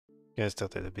I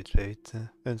started a bit late.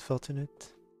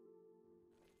 Unfortunate.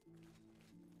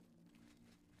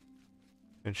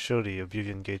 And surely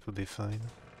Oblivion Gate would be fine.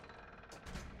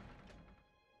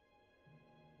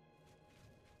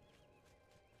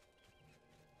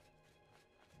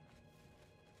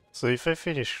 So if I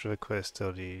finish the quest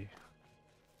early,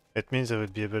 it means I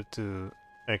would be able to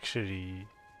actually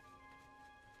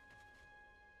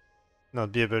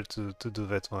not be able to do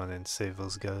that one and save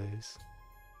those guys.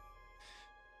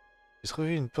 J'ai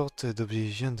trouvé une porte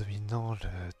d'Oblivion dominant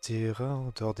le terrain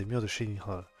en dehors des murs de Shining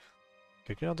Hall.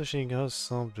 Quelques gardes de Shining Hall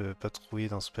semblent patrouiller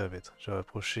dans ce périmètre. Je vais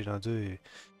approcher l'un d'eux et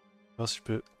voir si je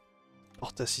peux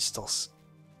porter assistance.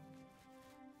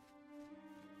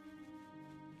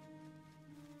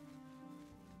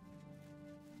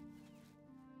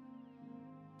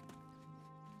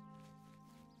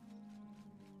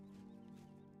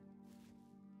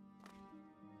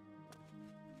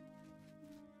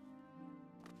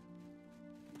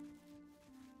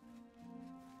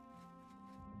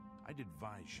 I'd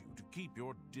advise you to keep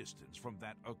your distance from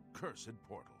that accursed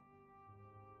portal.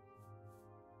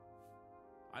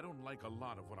 I don't like a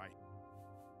lot of what I...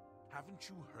 Haven't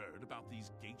you heard about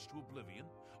these gates to Oblivion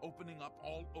opening up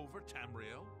all over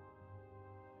Tamriel?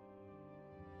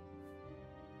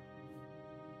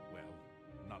 Well,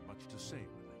 not much to say,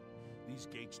 really. These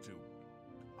gates to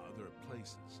other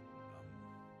places,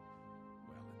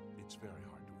 well, it's very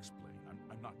hard to explain.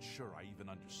 I'm not sure I even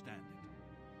understand it.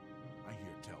 I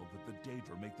hear tell that the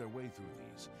Daedra make their way through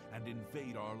these and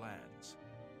invade our lands.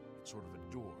 It's sort of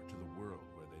a door to the world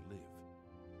where they live.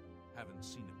 Haven't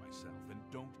seen it myself and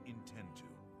don't intend to.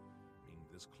 Being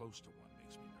this close to one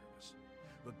makes me nervous.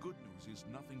 The good news is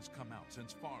nothing's come out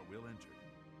since Farwil entered.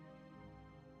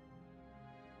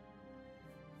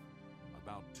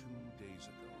 About 2 days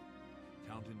ago,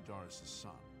 Count Indarys'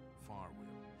 son,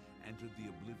 Farwil, entered the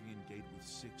Oblivion Gate with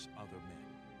 6 other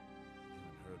men.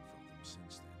 Haven't heard from them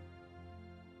since then.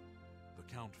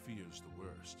 The Count fears the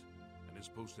worst, and has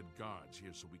posted guards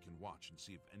here so we can watch and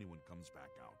see if anyone comes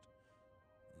back out.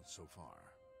 And so far,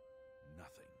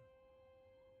 nothing.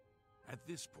 At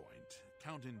this point,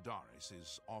 Count Indarys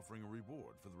is offering a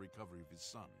reward for the recovery of his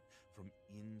son from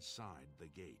inside the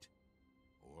gate,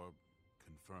 or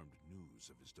confirmed news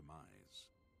of his demise.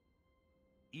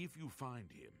 If you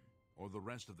find him, or the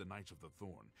rest of the Knights of the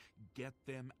Thorn, get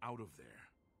them out of there.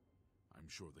 I'm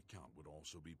sure the Count would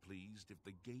also be pleased if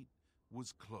the gate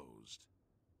was closed.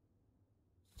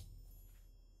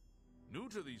 New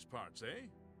to these parts, eh?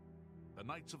 The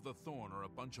Knights of the Thorn are a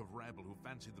bunch of rabble who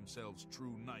fancy themselves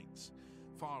true knights.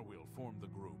 Farwil formed the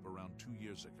group around 2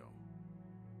 years ago.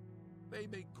 They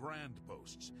make grand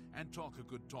boasts and talk a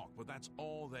good talk, but that's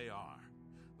all they are.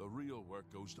 The real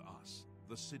work goes to us,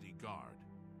 the city guard.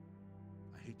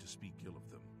 I hate to speak ill of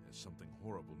them, as something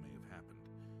horrible may have happened,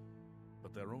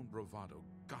 but their own bravado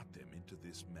got them into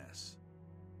this mess.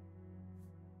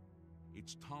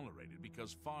 It's tolerated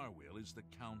because Farwil is the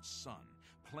Count's son,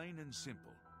 plain and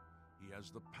simple. He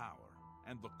has the power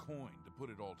and the coin to put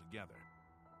it all together.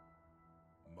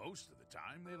 Most of the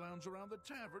time, they lounge around the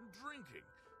tavern drinking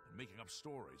and making up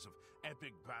stories of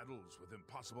epic battles with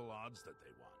impossible odds that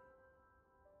they won.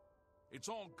 It's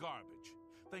all garbage.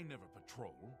 They never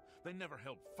patrol. They never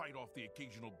help fight off the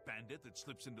occasional bandit that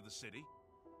slips into the city.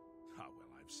 Ah,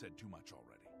 well, I've said too much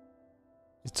already.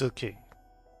 It's okay.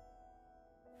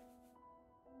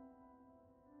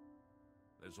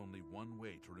 There's only one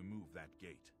way to remove that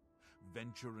gate.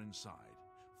 Venture inside,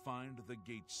 find the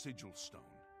gate's sigil stone,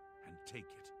 and take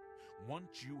it.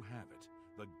 Once you have it,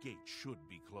 the gate should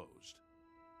be closed.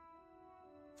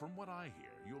 From what I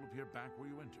hear, you'll appear back where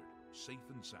you entered, safe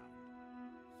and sound.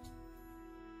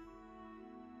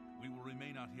 We will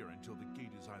remain out here until the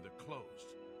gate is either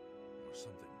closed, or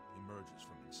something emerges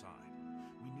from inside.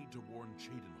 We need to warn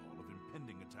Cheydinhall of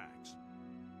impending attacks.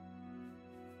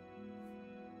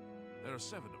 There are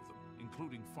 7 of them,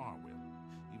 including Farwil.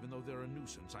 Even though they're a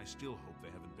nuisance, I still hope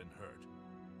they haven't been hurt.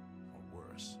 Or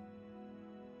worse.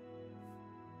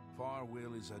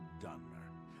 Farwil is a Dunmer,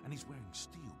 and he's wearing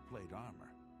steel plate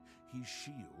armor. His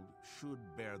shield should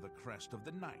bear the crest of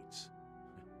the Knights.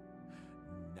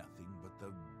 Nothing but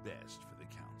the best for the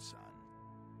Count's son.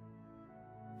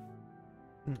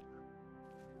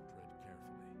 Tread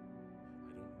carefully.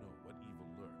 I don't know what evil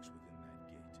lurks within that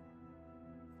gate.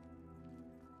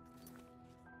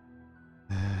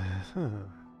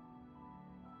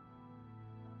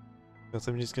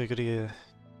 Notre ministre Grégory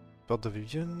porte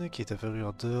d'Oblivion qui est apparu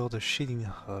en dehors de Shining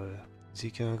Hall.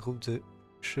 C'est qu'un groupe de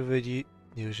chevaliers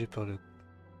dirigés par le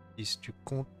fils du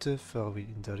comte Farwil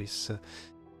Indarys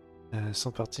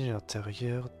sont partis à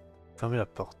l'intérieur fermer la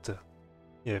porte.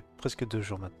 Il y a presque 2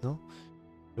 jours maintenant.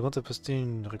 Le comte a posté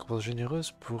une récompense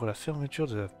généreuse pour la fermeture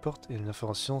de la porte et une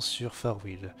information sur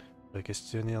Farwil. Je vais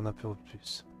questionner un peu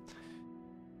plus.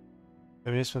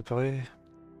 Indarys me paraît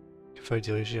qu'il fallait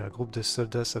diriger un groupe de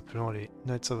soldats s'appelant les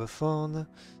Knights of the Thorn.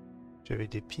 J'avais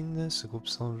des pins. Ce groupe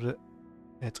semble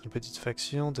être une petite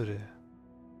faction de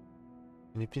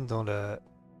une épine dans la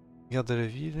garde de la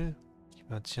ville qui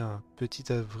maintient un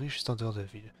petit abri juste en dehors de la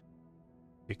ville.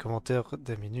 Les commentaires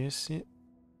d'Aminus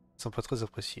sont pas très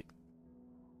appréciés.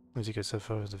 On dit que ça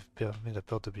permet la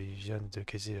porte d'Oblivion de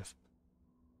caser la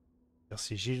faire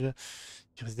sigil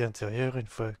qui réside à l'intérieur. Une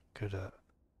fois que la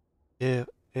guerre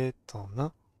est en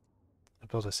main, la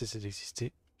porte doit cesser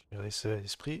d'exister. Je garderai cela à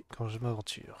l'esprit quand je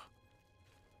m'aventure.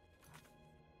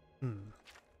 Hmm.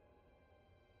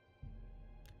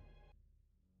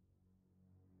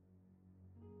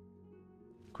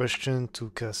 Question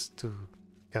to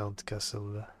Count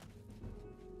Castle.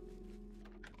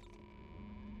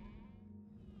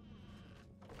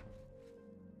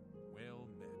 Well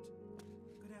met.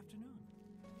 Good afternoon.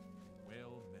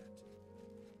 Well met.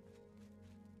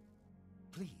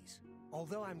 Please,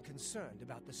 although I'm concerned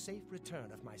about the safe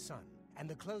return of my son and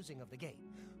the closing of the gate,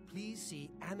 please see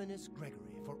Amanus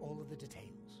Gregory for all of the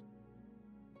details.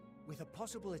 With a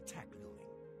possible attack looming,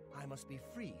 I must be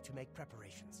free to make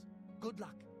preparations. Good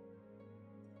luck.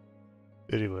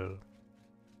 Very well.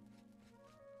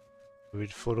 We will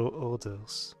follow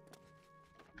orders.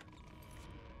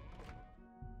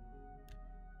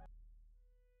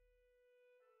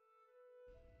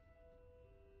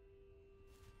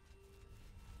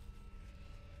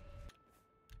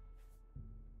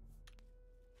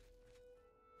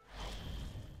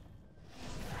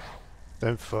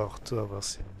 Time for to avoir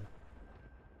scène.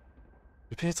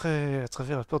 Je pénètre à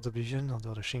travers la porte d'Oblivion en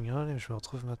dehors de Shingal et je me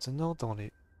retrouve maintenant dans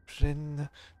les plaines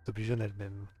d'Oblivion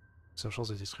elle-même. Seule chance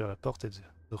de détruire la porte et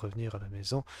de revenir à la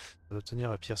maison,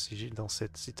 d'obtenir la pierre sigil dans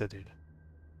cette citadelle.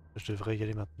 Je devrais y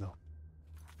aller maintenant.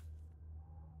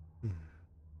 Hmm.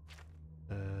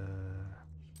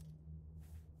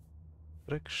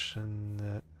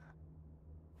 Collection.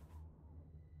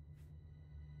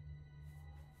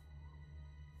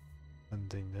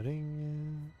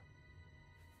 Rendering.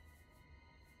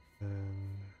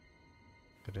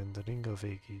 Rendering of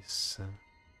Aegis.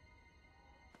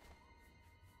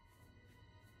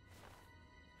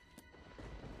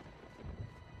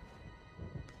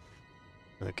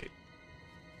 Ok.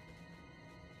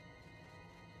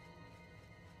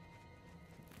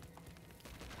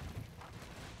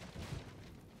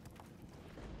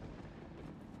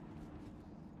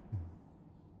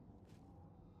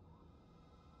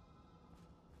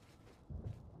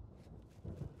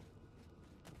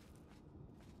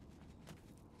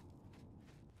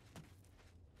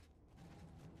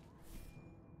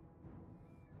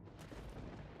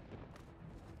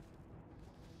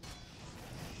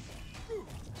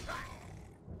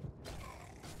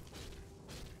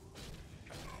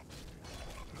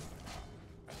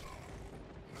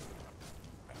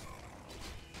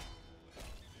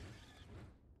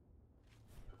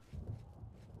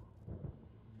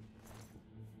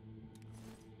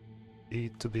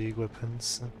 Need to big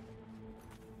weapons.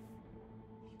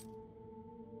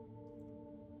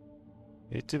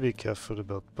 Need to be careful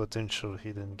about potential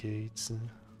hidden gates.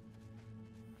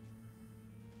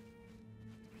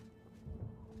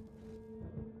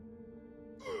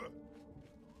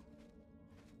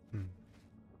 Hmm.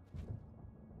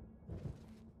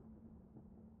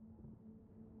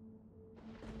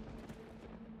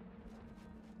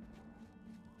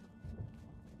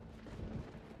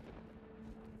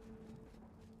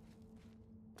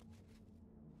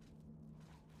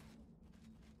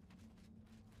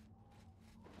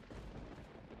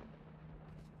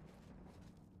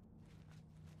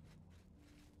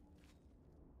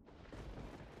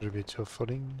 Repeat your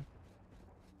falling.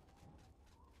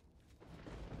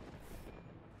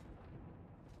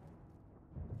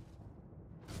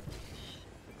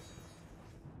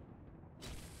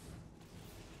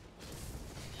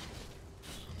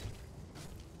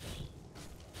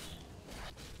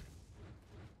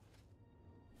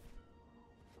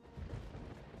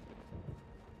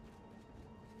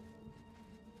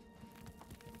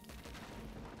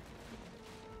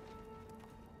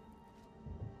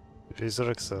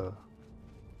 Resurrecta.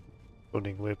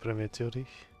 Falling way prematurely.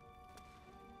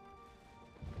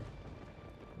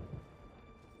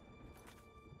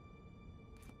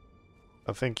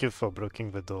 Thank you for blocking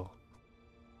the door.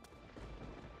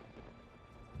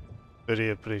 Very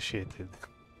appreciated.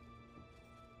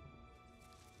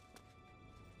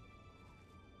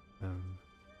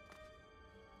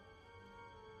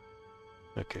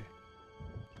 Okay.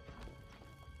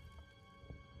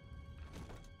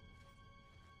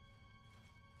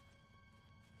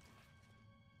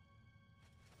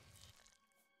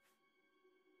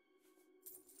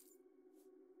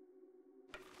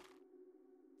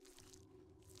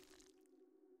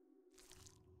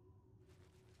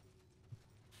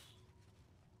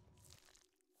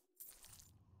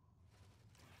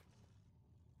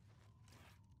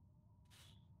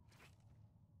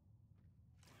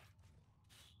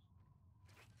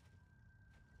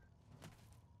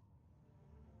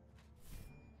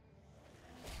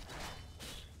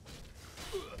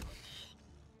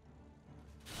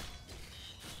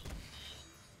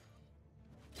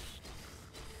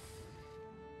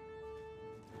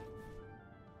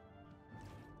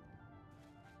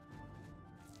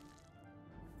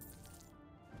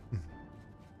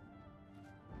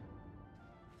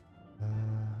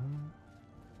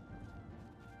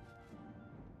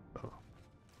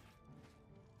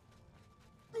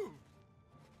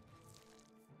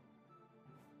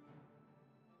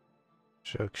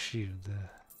 Shock shield.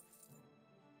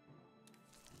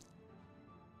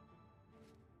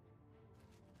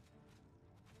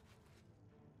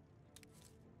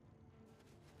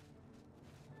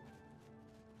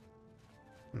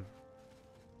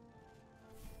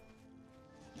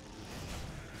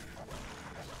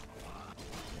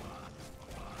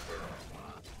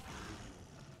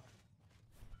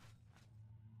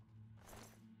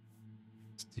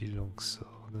 Steel longsword.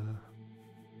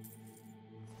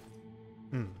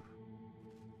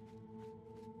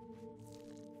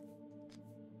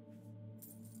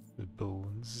 The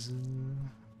bones.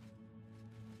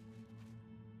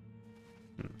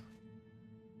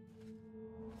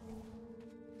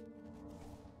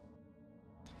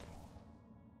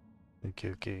 Okay,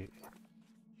 okay.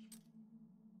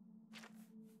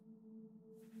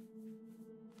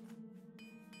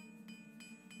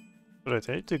 Right,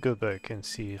 I need to go back and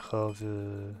see how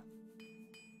the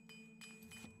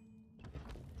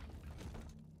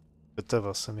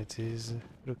Tower Summit is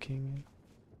looking.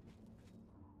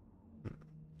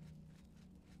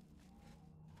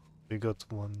 We got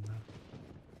one.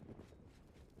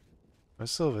 I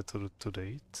saw that to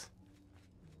date.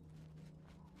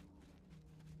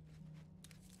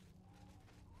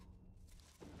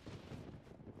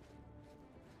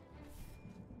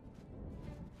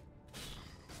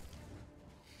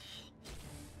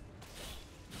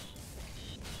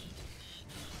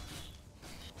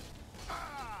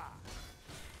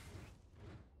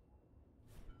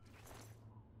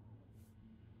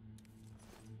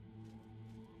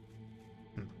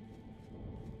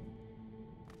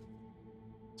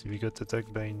 So we got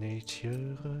attacked by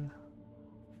nature.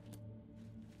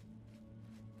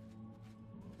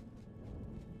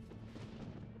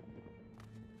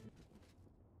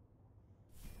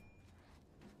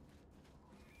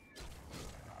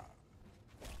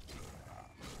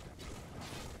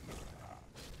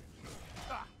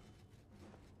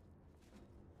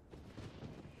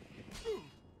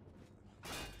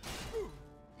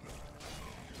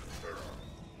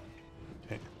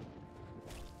 Okay.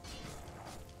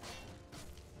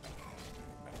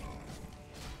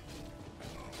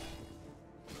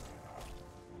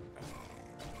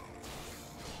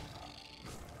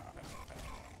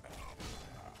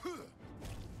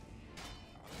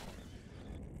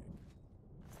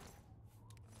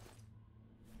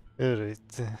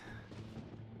 Alright.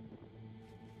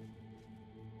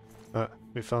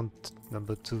 We found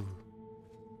number 2.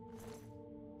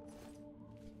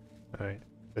 Alright,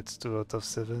 that's 2 out of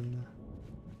 7.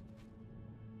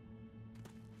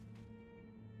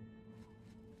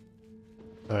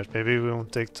 Alright, maybe we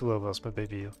won't take 2 hours, but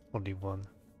maybe only 1.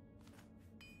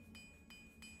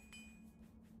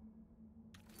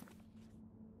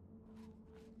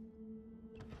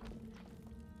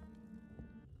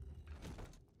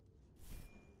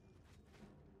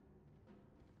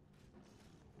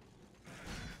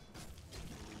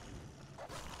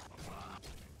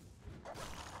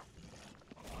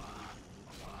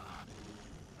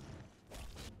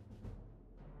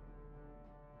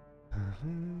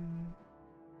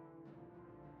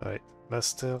 Alright,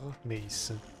 Master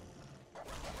Mace.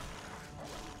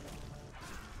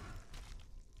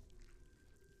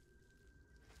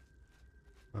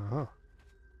 Uh-huh.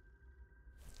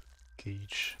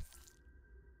 Cage.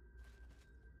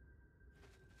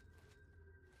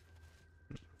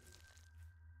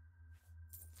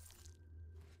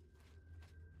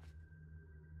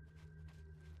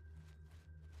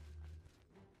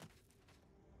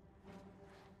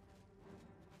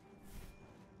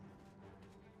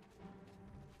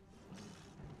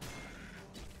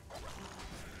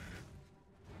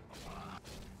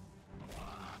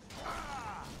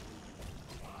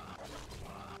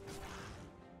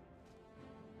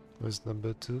 Where's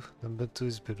number 2? Number 2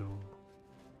 is below.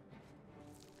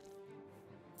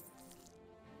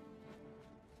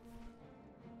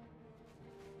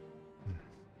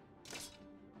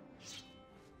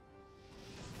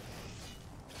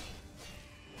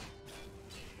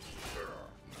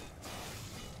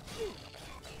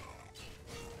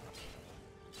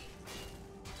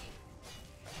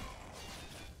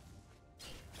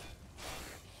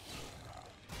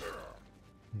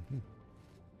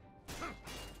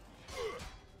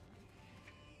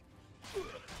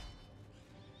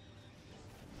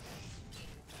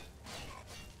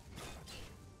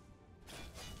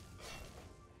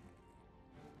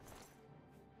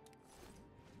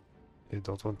 I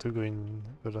don't want to go in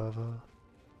the lava.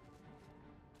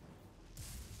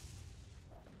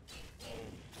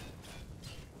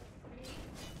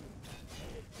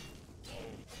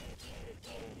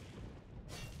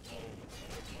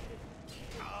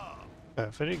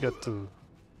 I've already got 2.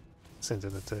 Send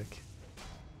an attack.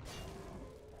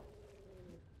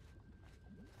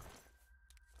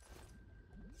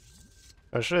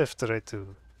 I should have tried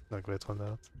to knock that one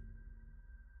out.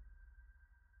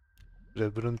 Should I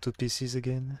burn 2 pieces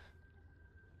again?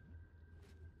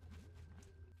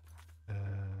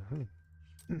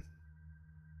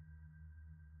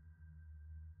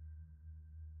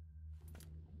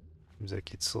 Seems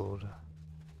like it's all.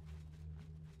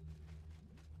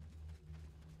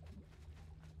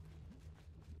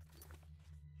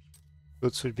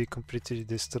 Boats will be completely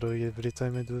destroyed every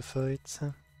time I do a fight.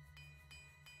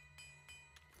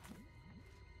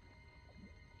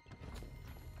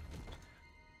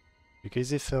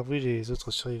 Localiser Farwil et les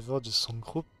autres survivants de son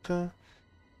groupe.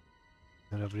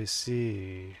 On l'a blessé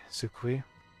et secoué.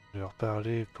 Je vais leur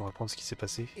parler pour apprendre ce qui s'est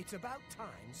passé. It's about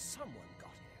time someone got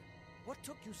here. What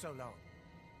took you so long?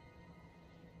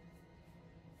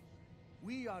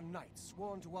 We are knights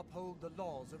sworn to uphold the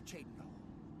laws of Cheydinhal.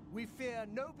 We fear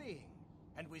no being,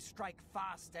 and we strike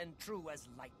fast and true as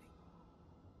lightning.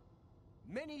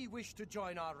 Many wish to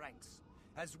join our ranks,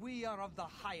 as we are of the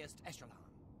highest echelon.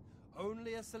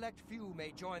 Only a select few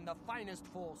may join the finest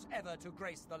force ever to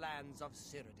grace the lands of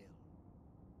Cyrodiil.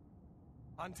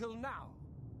 Until now,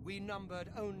 we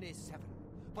numbered only 7,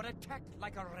 but attacked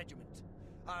like a regiment.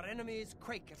 Our enemies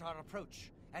quake at our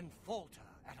approach and falter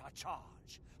at our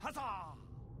charge. Huzzah!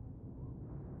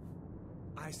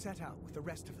 I set out with the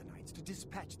rest of the knights to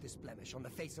dispatch this blemish on the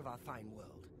face of our fine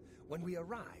world. When we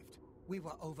arrived, we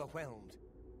were overwhelmed.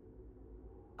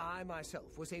 I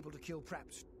myself was able to kill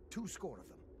perhaps 2 score of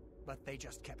them, but they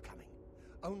just kept coming.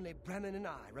 Only Bremen and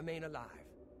I remain alive.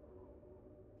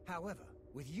 However,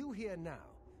 with you here now,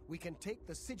 we can take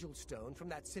the sigil stone from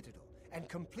that citadel and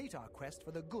complete our quest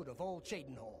for the good of all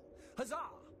Cheydinhal. Huzzah!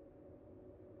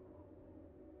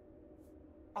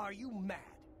 Are you mad?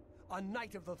 A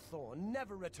Knight of the Thorn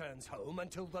never returns home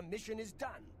until the mission is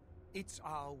done. It's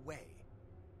our way.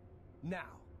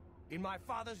 Now, in my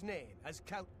father's name, as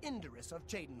Count Indarys of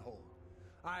Cheydinhal,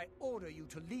 I order you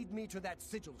to lead me to that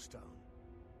sigil stone.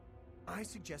 I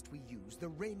suggest we use the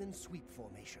Raymond sweep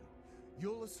formation.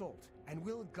 You'll assault, and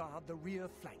we'll guard the rear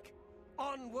flank.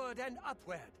 Onward and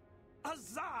upward!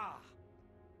 Huzzah!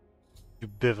 You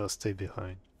better stay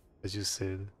behind, as you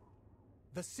said.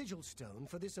 The sigil stone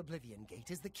for this Oblivion gate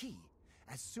is the key.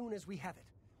 As soon as we have it,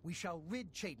 we shall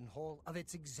rid Cheydinhal of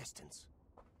its existence.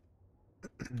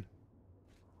 The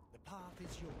path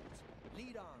is yours.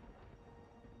 Lead on.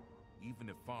 Even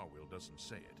if Farwil doesn't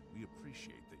say it, we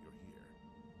appreciate that you're here.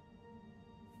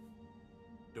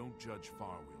 Don't judge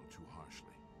Farwil too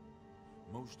harshly.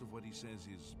 Most of what he says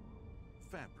is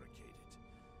fabricated.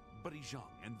 But he's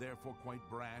young, and therefore quite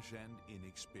brash and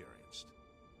inexperienced.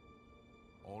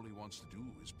 All he wants to do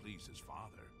is please his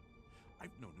father.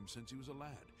 I've known him since he was a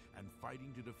lad, and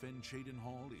fighting to defend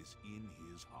Cheydinhal is in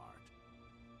his heart.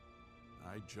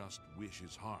 I just wish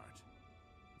his heart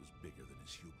was bigger than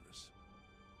his hubris.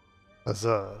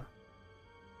 Huzzah.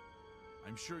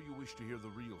 I'm sure you wish to hear the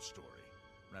real story,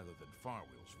 rather than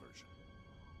Farwil's version.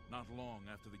 Not long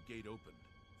after the gate opened,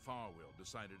 Farwil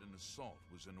decided an assault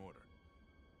was in order.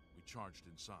 We charged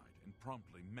inside and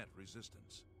promptly met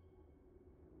resistance.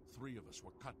 3 of us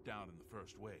were cut down in the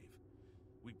first wave.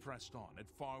 We pressed on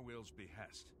at Farwil's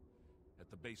behest. At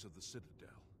the base of the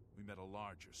citadel, we met a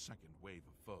larger second wave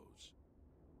of foes.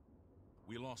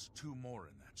 We lost 2 more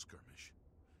in that skirmish,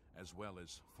 as well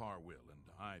as Farwil and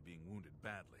I being wounded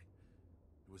badly.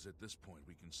 It was at this point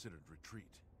we considered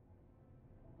retreat.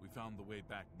 We found the way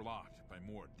back blocked by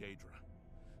more Daedra,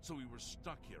 so we were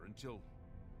stuck here until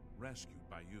rescued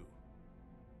by you.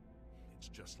 It's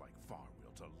just like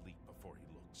Farwil to leap before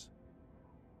he looks.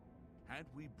 Had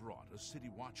we brought a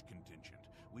City Watch contingent,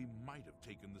 we might have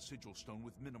taken the Sigil Stone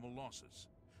with minimal losses.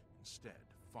 Instead,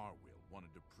 Farwil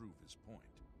wanted to prove his point.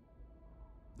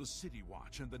 The City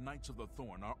Watch and the Knights of the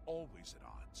Thorn are always at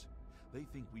odds. They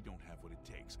think we don't have what it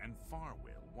takes, and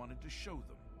Farwil wanted to show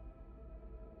them.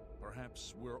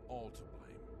 Perhaps we're all to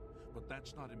blame, but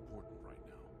that's not important right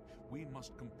now. We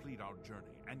must complete our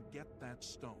journey and get that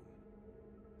stone.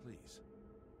 Please,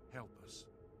 help us.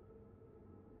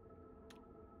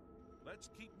 Let's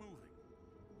keep moving.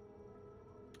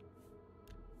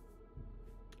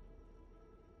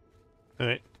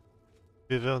 Alright.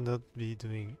 We will not be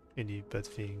doing any bad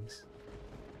things.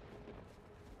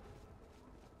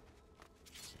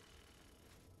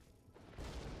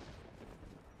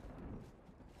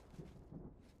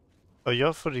 Oh,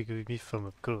 you're following me from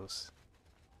up close.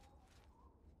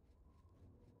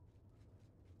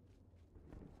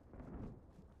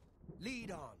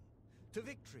 Lead on. To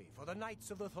victory for the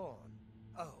Knights of the Thorn.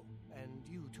 Oh, and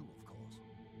you too, of course.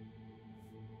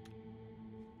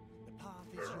 The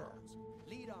is yours.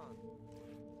 Lead on.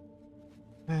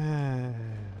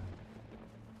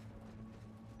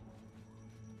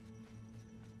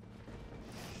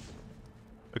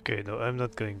 Okay, no, I'm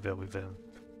not going there with them.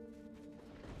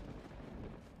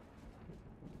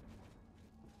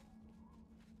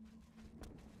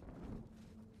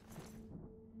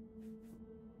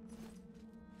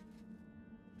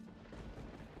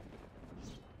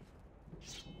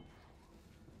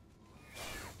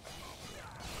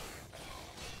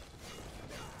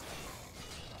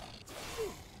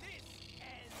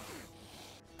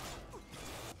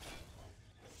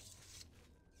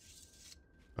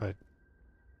 Right.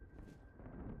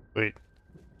 Wait.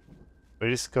 Where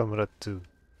is Comrade 2?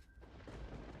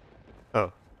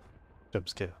 Oh. Jump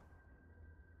scare.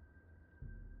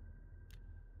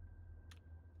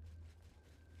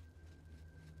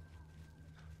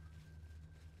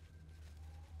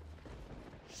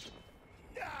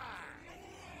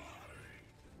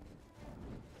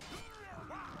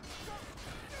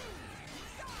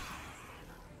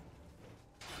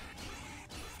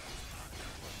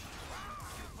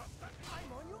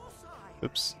 I'm on your side.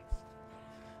 Oops.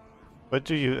 Why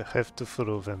do you have to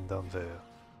follow them down there?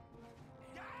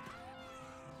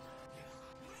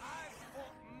 I've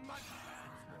fought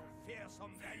mudcrabs more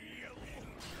fearsome than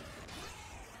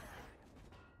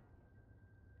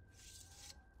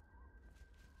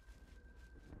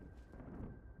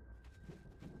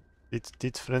you.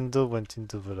 Did Flendo went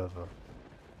into the lava?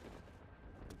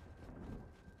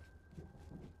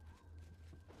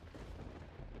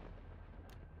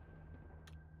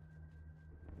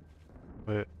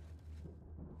 Where?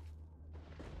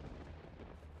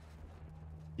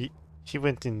 He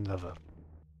went in lava.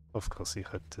 Of course he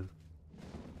had to.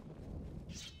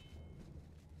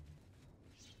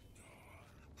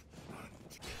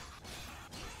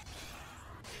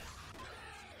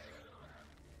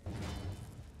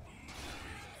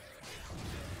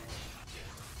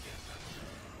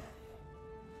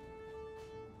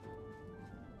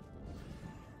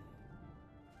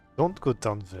 Don't go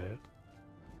down there.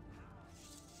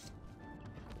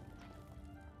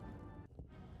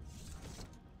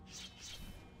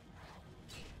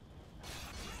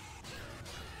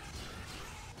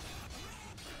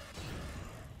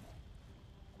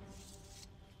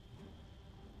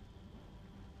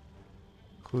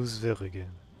 Who's there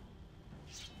again?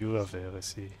 You are there, I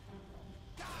see.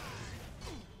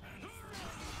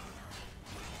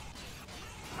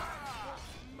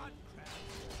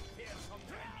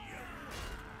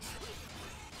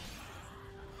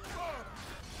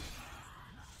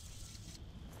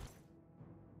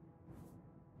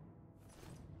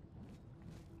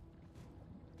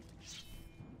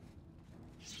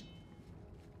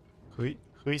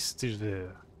 Who is still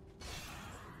there?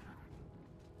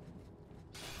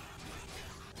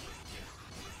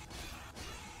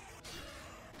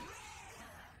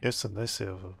 Yes, a nice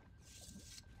server.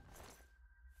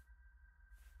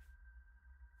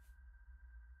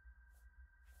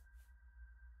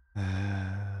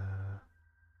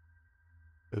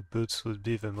 The boots would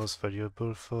be the most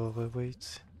valuable for the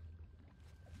weight.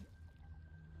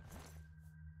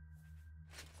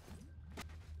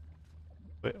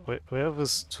 Where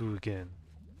was 2 again?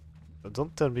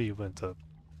 Don't tell me you went up.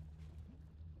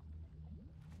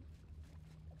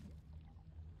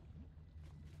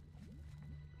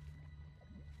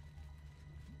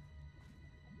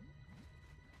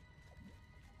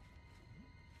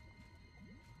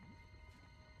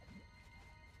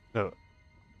 No.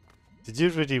 Did you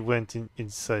really went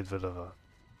inside the lava?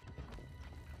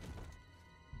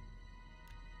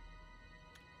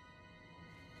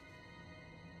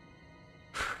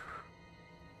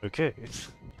 Okay.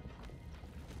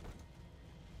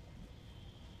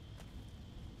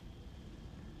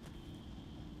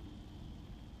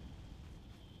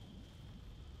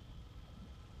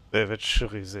 Evet,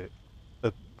 sure is it.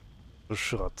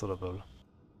 Sure adorable.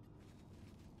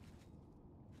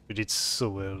 You did so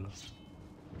well.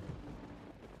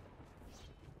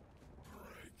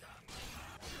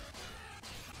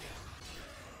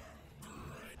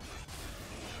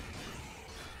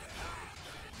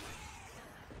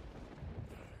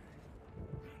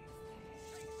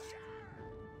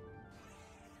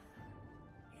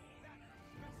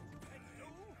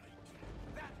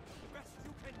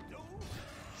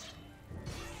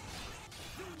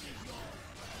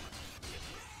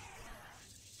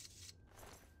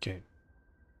 Okay.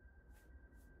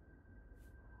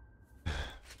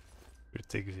 We'll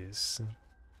take this.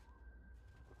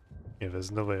 Yeah, there's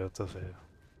no way out of here.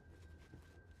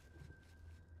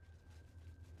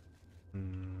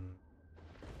 Hmm.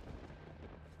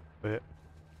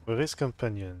 Where is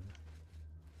companion?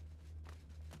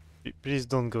 Please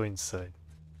don't go inside.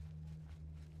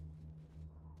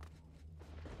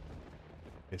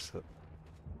 Okay, so...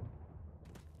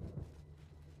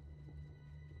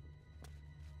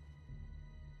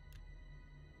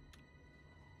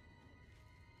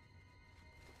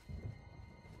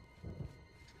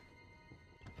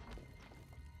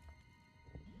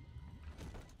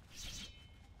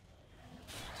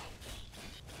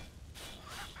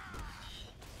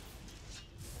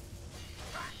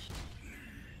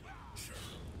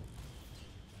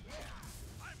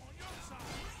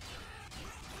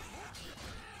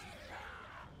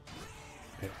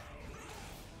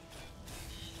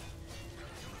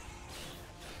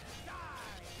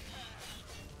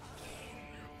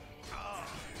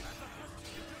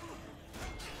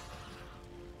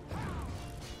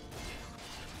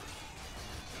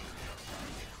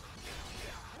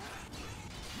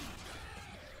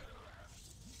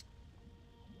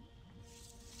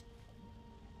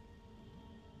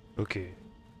 Okay.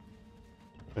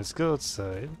 Let's go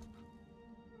outside.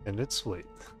 And let's wait.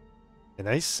 And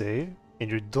I save, and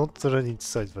you don't run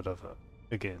inside the lava.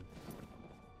 Again.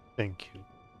 Thank you.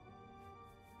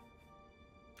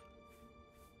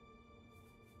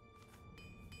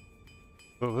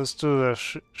 Well, those two are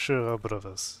sure are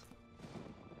brothers.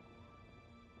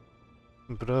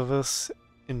 Brothers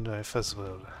in life as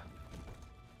well.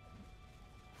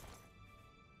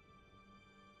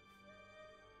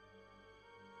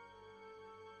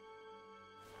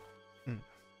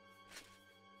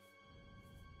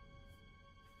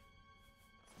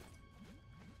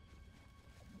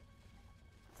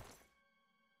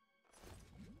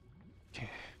 Okay.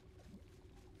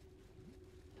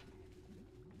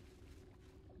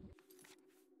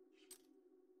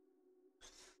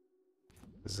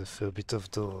 There's a fair bit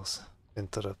of doors and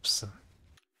traps.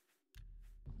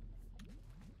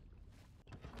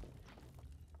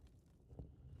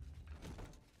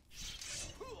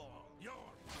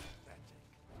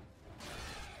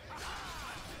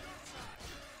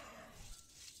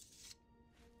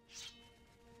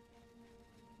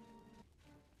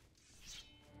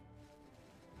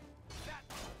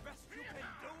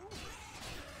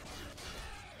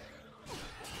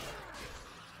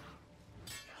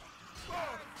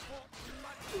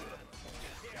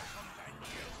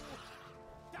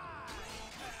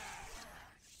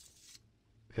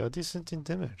 We are decent in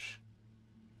damage.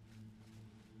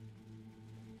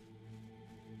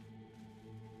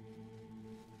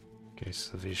 Okay,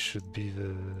 so this should be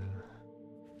the...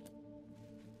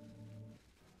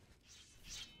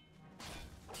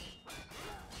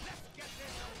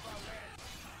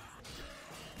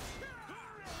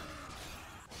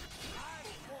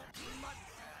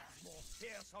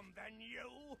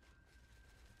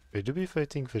 We do be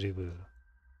fighting very well.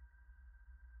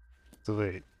 So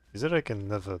wait, is there like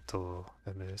another door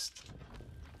I missed?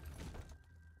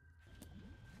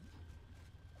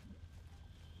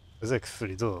 There's like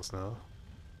 3 doors now.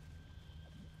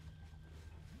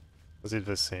 Was it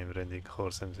the same landing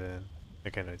horse and then...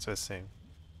 Okay, no, it's the same.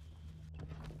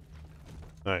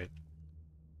 Alright.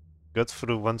 Got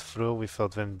through 1 floor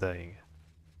without them dying.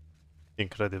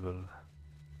 Incredible.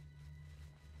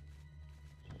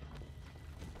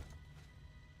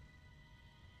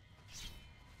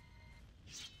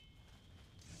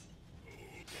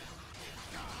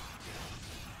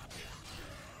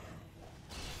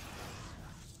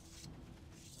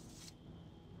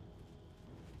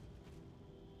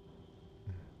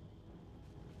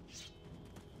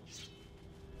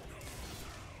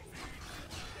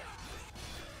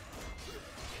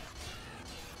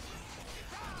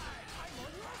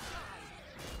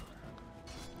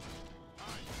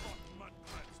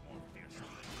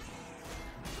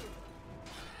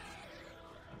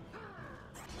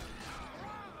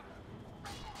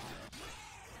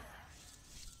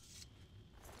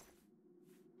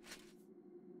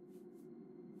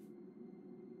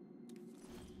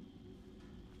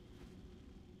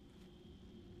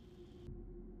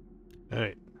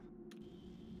 Alright.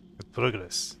 Good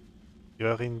progress. You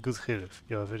are in good health.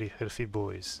 You are very healthy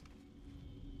boys.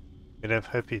 And I'm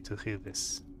happy to hear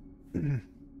this.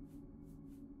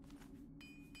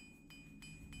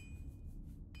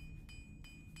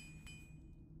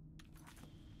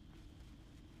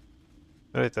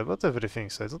 Alright, I bought everything,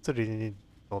 so I don't really need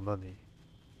more money.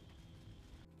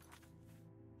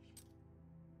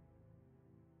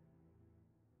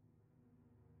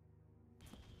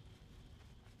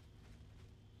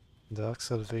 Dark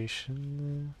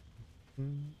Salvation.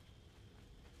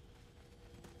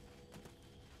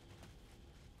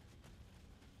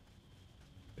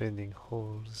 Ending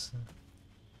holes.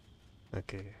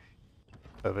 Okay.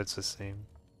 Oh, that's the same.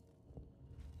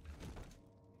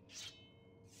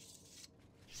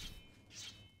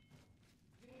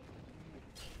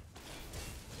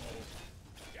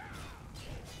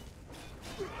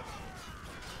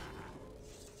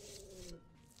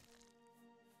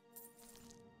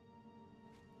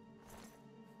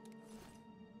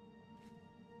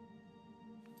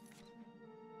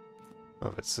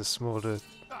 Oh, it's a smaller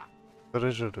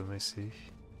treasure room, I see.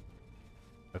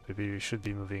 But maybe we should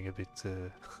be moving a bit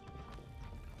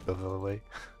further away.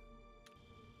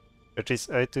 At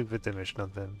least I took the damage,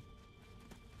 not them.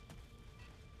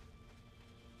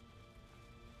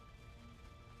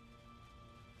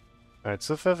 Alright,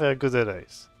 so far they're good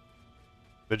allies.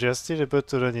 But they're still about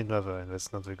to run in lava, and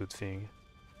that's not a good thing.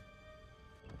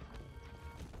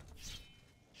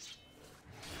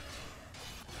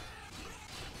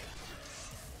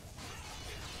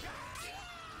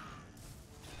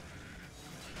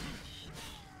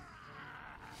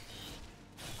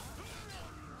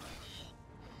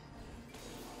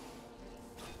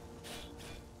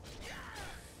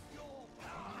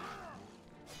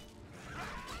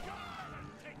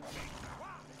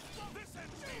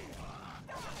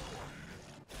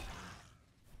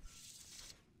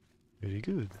 Very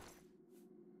good.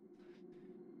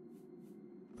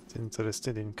 Not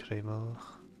interested in Kramer.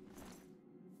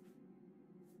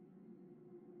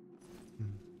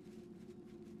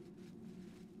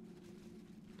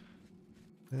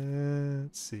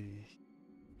 Let's see.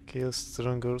 Chaos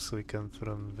Stronghold, so we come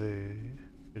from there.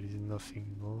 There is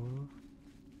nothing more.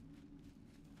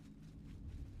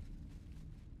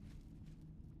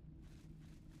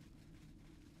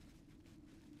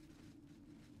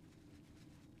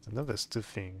 So now there's two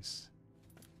things.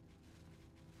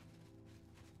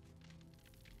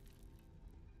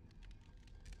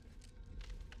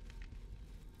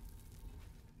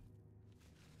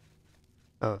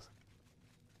 Oh.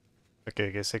 Okay, I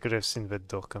guess I could have seen that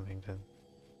door coming then.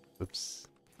 Oops.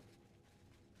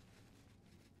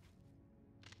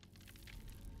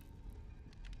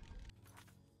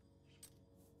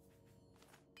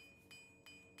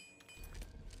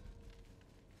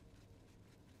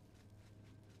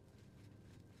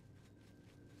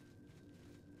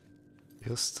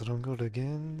 You're stronghold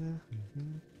again?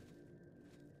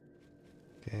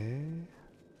 Okay.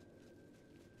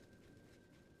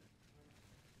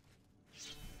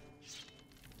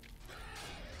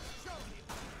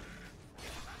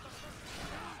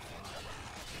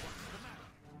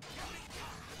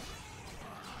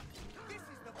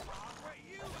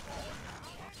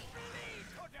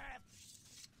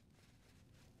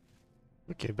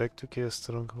 Okay, back to Chaos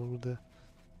Stronghold.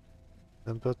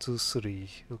 Number 2, 3.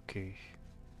 Okay.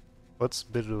 What's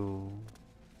below?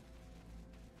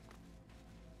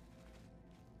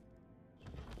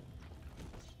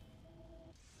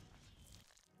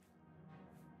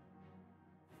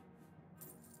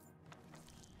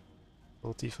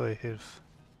 Fortify health.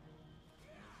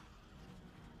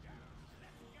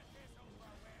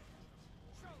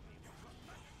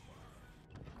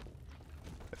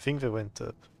 I think they went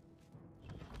up.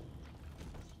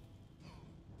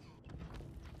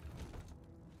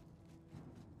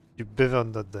 You better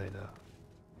not die now.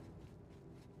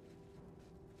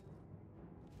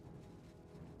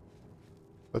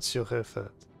 What's your health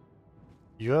at?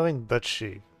 You are in bad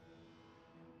shape.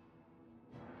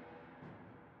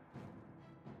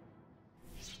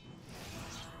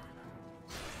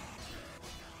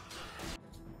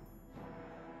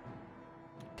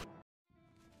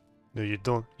 No, you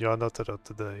don't. You are not allowed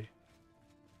to die.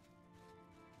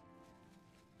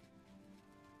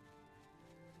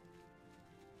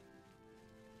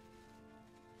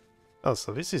 Oh,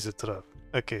 so this is a trap.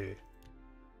 Okay.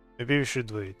 Maybe we should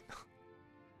wait.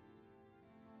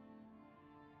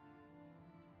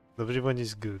 Everyone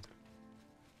is good.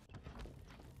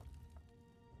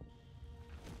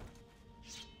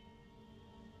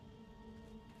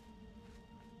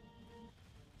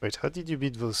 Wait, how did you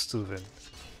beat those two then?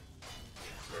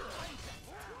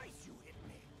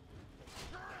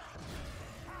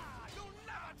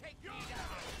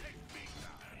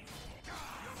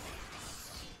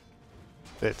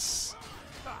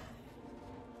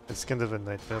 That's kind of a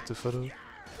nightmare to follow.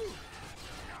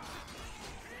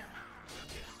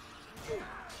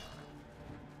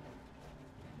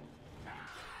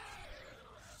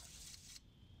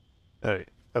 Alright,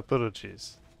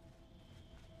 apologies.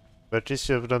 But at least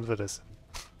you have learned the lesson.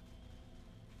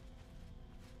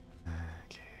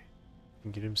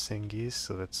 Okay. Grim Sengis,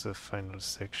 so that's the final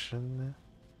section.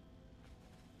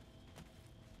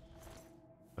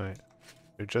 Alright.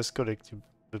 We're just collecting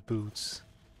the boots.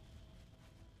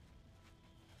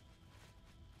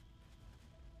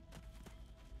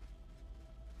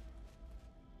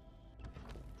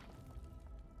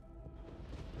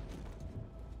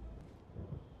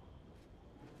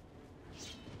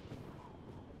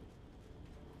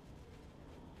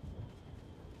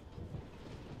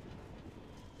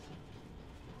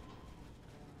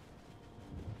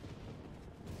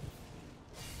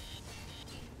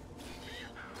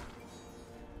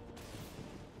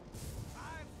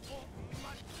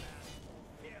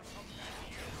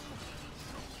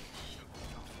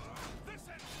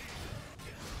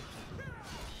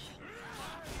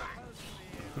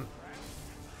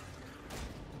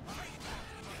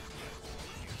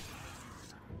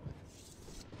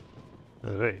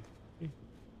 Alright.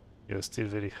 You're still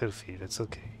very healthy, that's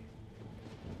okay.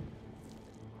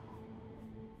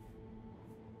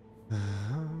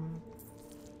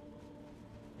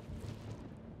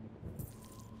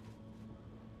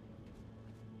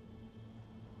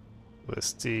 We're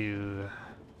still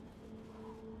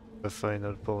the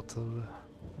final portal.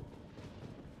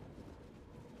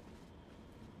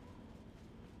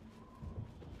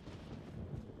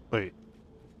 Wait.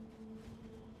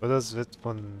 What does that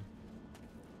one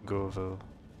go over?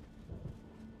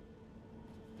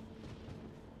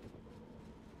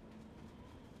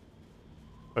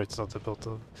 Oh, it's not a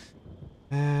portal.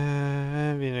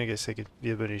 I mean, I guess I could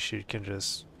be a bunny shield can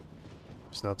just...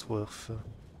 It's not worth...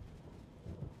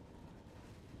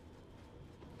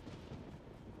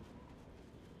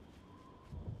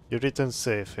 You return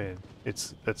safe, and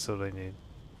that's all I need.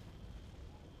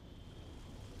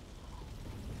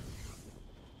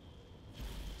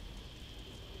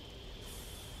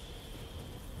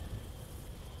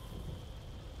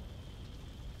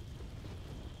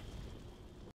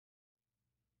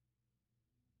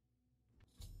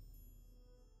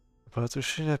 Pour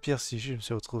toucher la pierre sigil, je me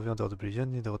suis retrouvé en dehors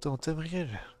d'Oblivion et de retour en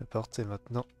Tamriel. La porte est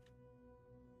maintenant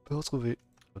pas retrouvée.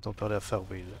 Autant parler à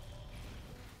Farwil.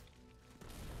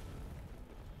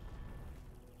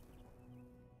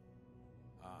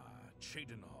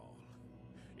 Cheydinhal.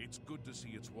 It's good to see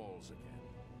its walls again.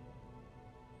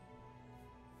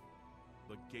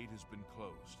 The gate has been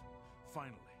closed.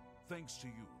 Finally, thanks to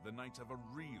you, the knights have a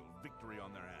real victory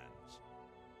on their hands.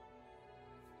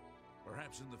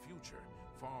 Perhaps in the future,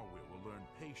 Farwil will learn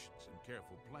patience and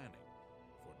careful planning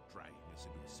before dragging us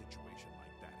into a situation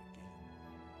like that again.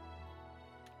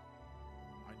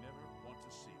 I never want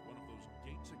to see one of those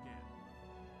gates again.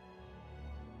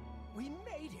 We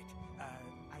made it!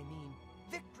 I mean,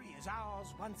 victory is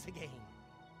ours once again.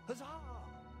 Huzzah!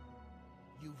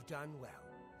 You've done well.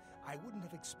 I wouldn't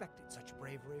have expected such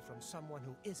bravery from someone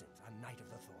who isn't a Knight of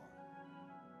the Thorn.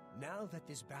 Now that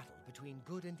this battle between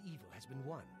good and evil has been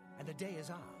won, and the day is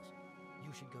ours,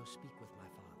 you should go speak with my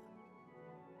father.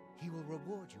 He will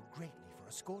reward you greatly for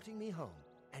escorting me home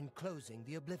and closing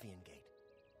the Oblivion Gate.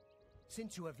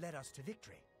 Since you have led us to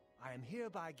victory, I am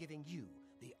hereby giving you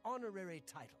the honorary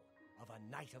title of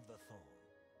a Knight of the Thorn.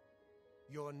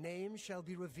 Your name shall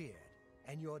be revered,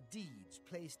 and your deeds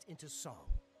placed into song,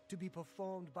 to be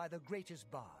performed by the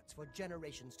greatest bards for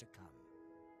generations to come.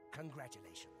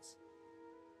 Congratulations.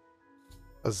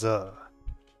 Huzzah!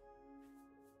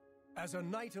 As a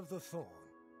Knight of the Thorn,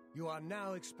 you are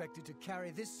now expected to carry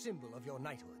this symbol of your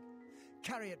knighthood.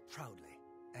 Carry it proudly,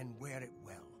 and wear it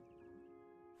well.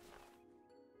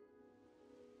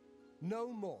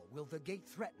 No more will the gate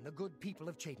threaten the good people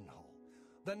of Cheydinhal.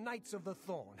 The Knights of the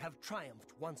Thorn have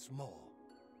triumphed once more.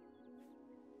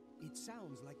 It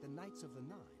sounds like the Knights of the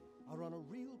Nine are on a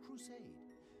real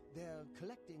crusade. They're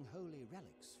collecting holy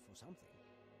relics for something.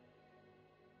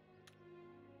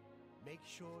 Make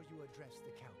sure you address the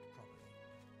Count properly.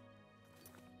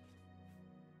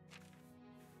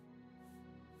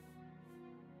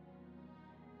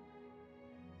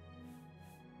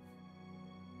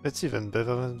 That's even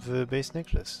better than the base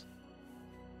necklace.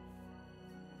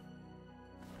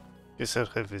 Guess I'll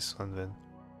have this one then.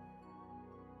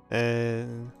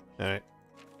 And... alright.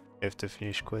 I have to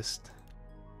finish quest.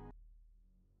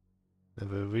 The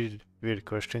real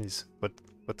question is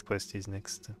what quest is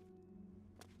next?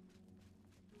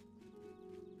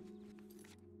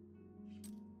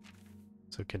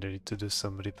 So can I need to do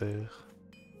some repair?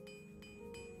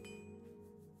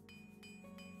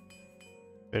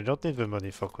 I don't need the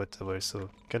money for quite a while, so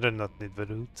can I not need the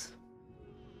loot?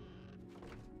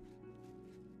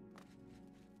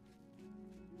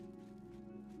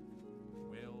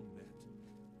 Well met.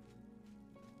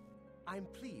 I'm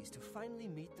pleased to finally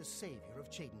meet the savior of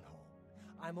Cheydinhal.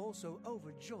 I'm also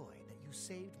overjoyed that you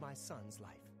saved my son's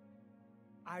life.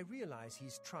 I realize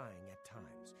he's trying at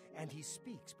times, and he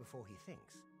speaks before he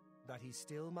thinks, but he's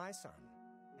still my son,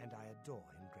 and I adore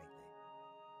him greatly.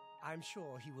 I'm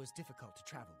sure he was difficult to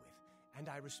travel with, and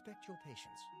I respect your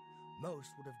patience. Most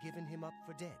would have given him up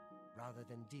for dead, rather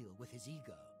than deal with his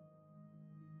ego.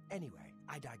 Anyway,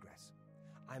 I digress.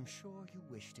 I'm sure you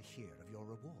wish to hear of your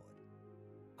reward.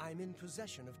 I'm in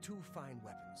possession of two fine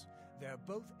weapons. They're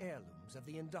both heirlooms of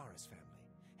the Indarys family,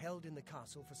 held in the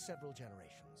castle for several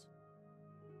generations.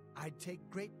 I'd take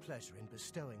great pleasure in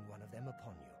bestowing one of them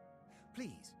upon you.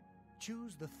 Please,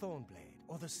 choose the Thornblade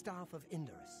or the Staff of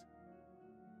Indarys.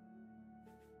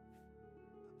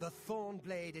 The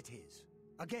Thornblade it is.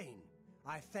 Again,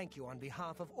 I thank you on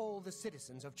behalf of all the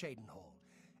citizens of Cheydinhal,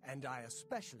 and I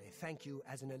especially thank you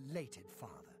as an elated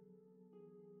father.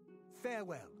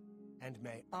 Farewell, and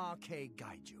may RK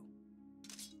guide you.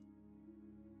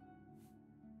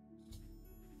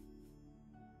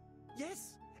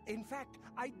 Yes, in fact,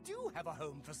 I do have a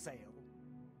home for sale.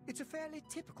 It's a fairly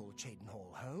typical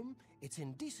Cheydinhall home. It's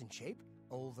in decent shape,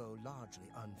 although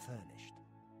largely unfurnished.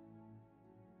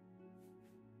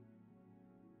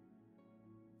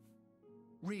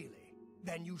 Really?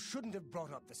 Then you shouldn't have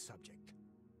brought up the subject.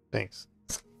 Thanks.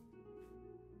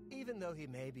 Even though he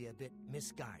may be a bit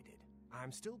misguided,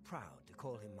 I'm still proud to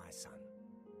call him my son.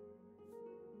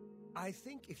 I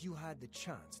think if you had the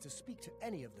chance to speak to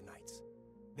any of the knights,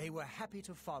 they were happy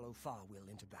to follow Farwil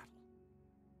into battle.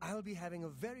 I'll be having a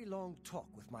very long talk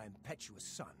with my impetuous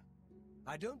son.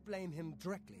 I don't blame him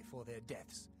directly for their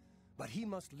deaths, but he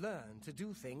must learn to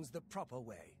do things the proper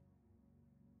way.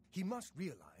 He must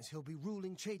realize he'll be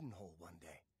ruling Cheydinhall one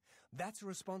day. That's a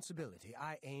responsibility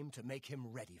I aim to make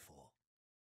him ready for.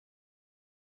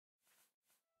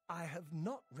 I have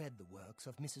not read the works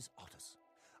of Mrs. Otis.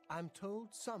 I'm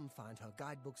told some find her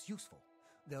guidebooks useful,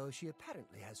 though she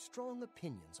apparently has strong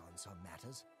opinions on some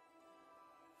matters.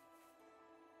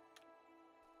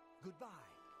 Goodbye.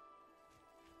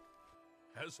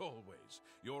 As always,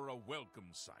 you're a welcome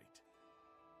sight.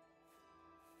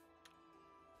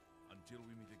 Until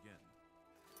we meet again.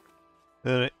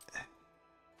 Alright.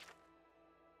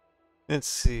 Let's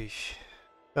see.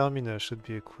 Armina should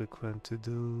be a quick one to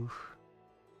do.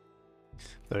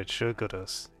 Alright, sure got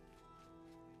us.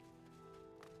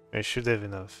 I should have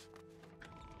enough.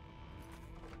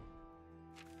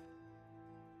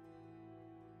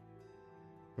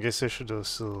 I guess I should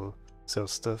also sell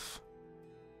stuff.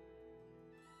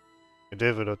 I do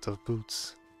have a lot of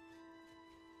boots.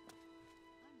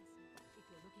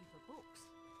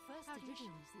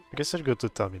 I guess I'll go to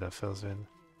Tamina first then.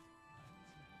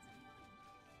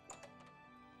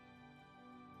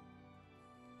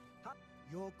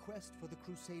 Your quest for the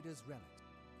Crusaders' relic.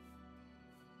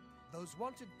 Those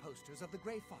wanted posters of the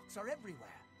Grey Fox are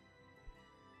everywhere.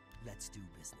 Let's do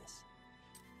business.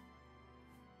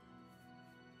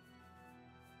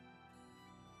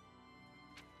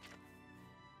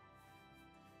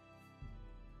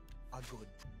 A good...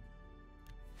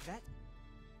 That...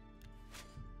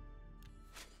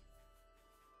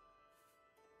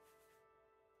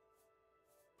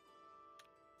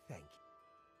 Thank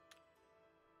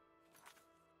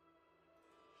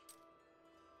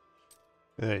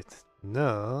you. Right,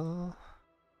 now...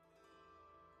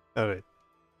 Alright,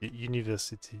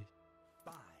 university.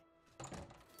 Bye.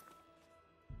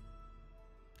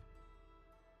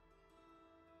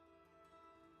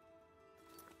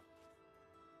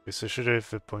 Guess I should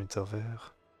have a pointer there.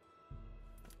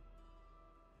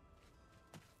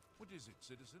 What is it,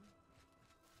 citizen?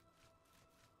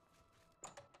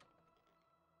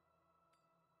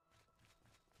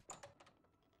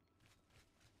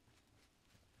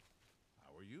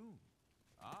 How are you?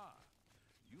 Ah,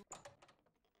 you...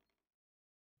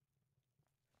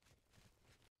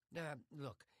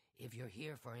 Look, if you're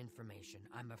here for information,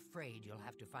 I'm afraid you'll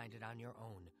have to find it on your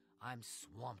own. I'm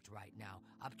swamped right now,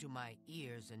 up to my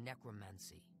ears in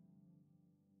necromancy.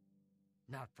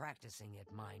 Not practicing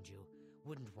it, mind you.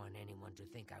 Wouldn't want anyone to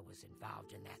think I was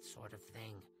involved in that sort of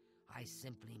thing. I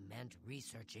simply meant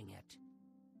researching it.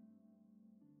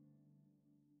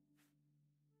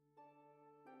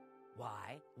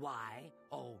 Why? Why?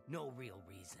 Oh, no real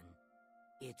reason.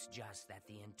 It's just that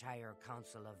the entire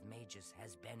Council of Mages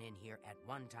has been in here at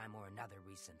one time or another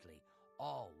recently,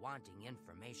 all wanting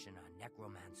information on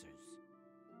necromancers.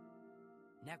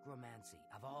 Necromancy,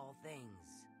 of all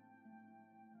things.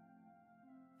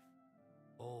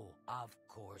 Oh, of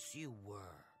course you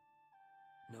were.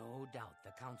 No doubt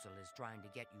the Council is trying to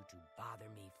get you to bother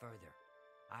me further.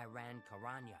 I ran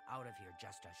Karanya out of here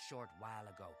just a short while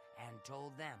ago and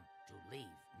told them to leave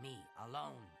me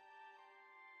alone.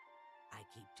 I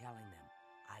keep telling them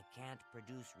I can't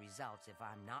produce results if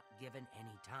I'm not given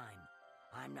any time.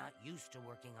 I'm not used to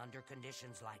working under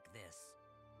conditions like this.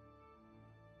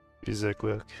 Does that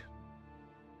work?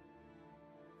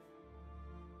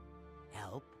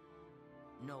 Help?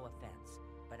 No offense,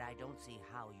 but I don't see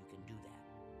how you can do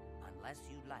that. Unless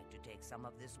you'd like to take some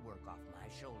of this work off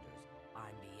my shoulders,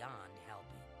 I'm beyond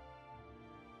helping.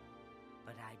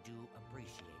 But I do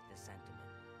appreciate the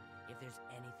sentiment. If there's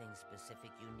anything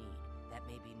specific you need that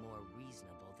may be more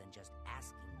reasonable than just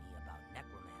asking me about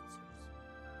necromancers.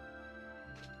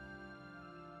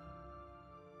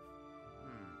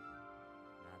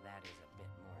 Now that is a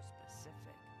bit more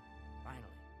specific.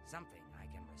 Finally, something I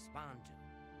can respond to.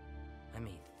 Let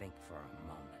me think for a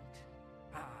moment.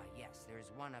 Ah, yes,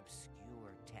 there's one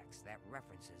obscure text that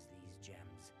references these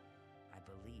gems. I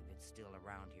believe it's still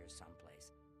around here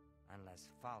someplace. unless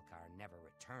Falkar never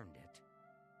returned it.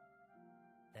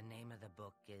 The name of the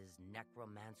book is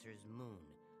Necromancer's Moon.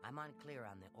 I'm unclear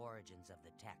on the origins of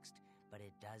the text, but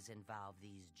it does involve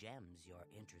these gems you're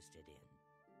interested in.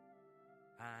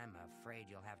 I'm afraid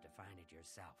you'll have to find it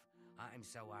yourself. I'm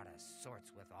so out of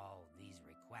sorts with all these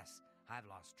requests, I've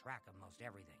lost track of most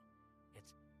everything.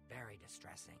 It's very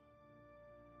distressing.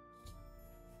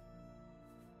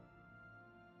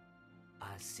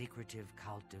 A secretive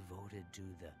cult devoted to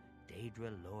the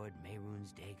Daedra Lord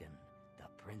Mehrunes Dagon, the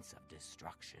Prince of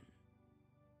Destruction.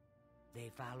 They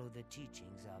follow the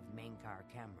teachings of Mankar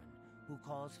Cameron, who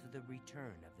calls for the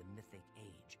return of the mythic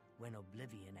age, when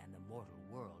Oblivion and the mortal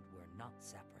world were not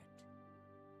separate.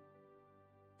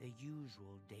 The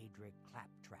usual Daedric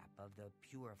claptrap of the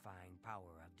purifying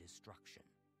power of destruction.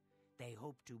 They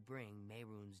hope to bring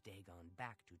Mehrunes Dagon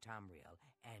back to Tamriel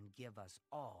and give us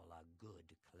all a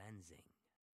good cleansing.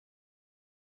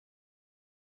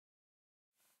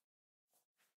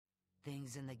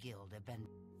 Things in the guild have been...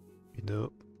 You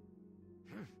know.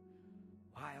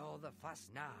 Why all the fuss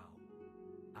now?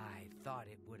 I thought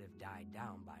it would have died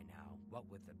down by now, what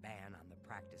with the ban on the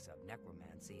practice of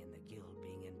necromancy in the guild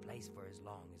being in place for as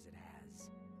long as it has.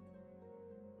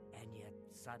 And yet,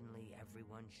 suddenly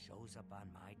everyone shows up on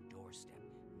my doorstep,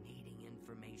 needing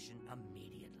information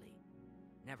immediately.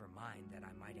 Never mind that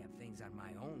I might have things on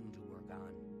my own to work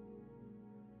on.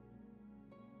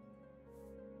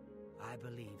 I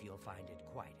believe you'll find it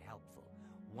quite helpful.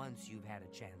 Once you've had a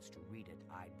chance to read it,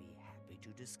 I'd be happy to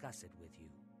discuss it with you.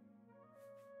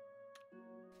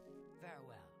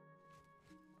 Farewell.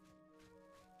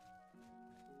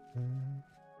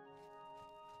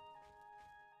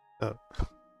 Oh.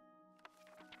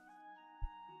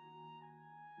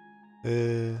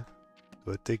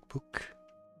 Do I take book?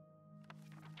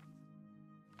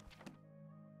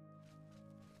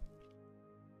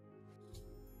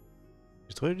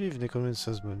 J'ai trouvé le livre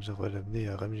Necromancer's Moon. Je vais l'amener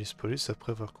à Ramilis Paulus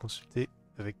après avoir consulté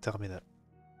avec Tarmena.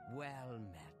 Well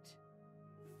met.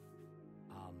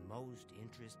 A most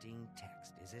interesting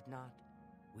text, is it not?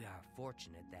 We are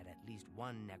fortunate that at least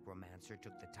one necromancer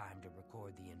took the time to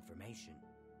record the information.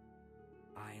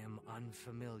 I am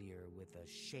unfamiliar with the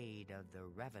shade of the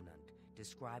Revenant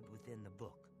described within the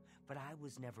book, but I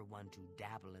was never one to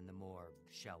dabble in the more,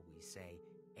 shall we say,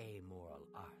 amoral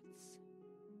arts.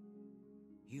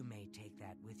 You may take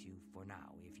that with you for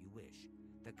now, if you wish.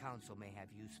 The Council may have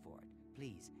use for it.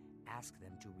 Please, ask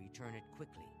them to return it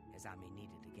quickly, as I may need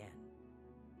it again.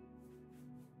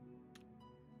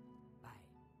 Bye.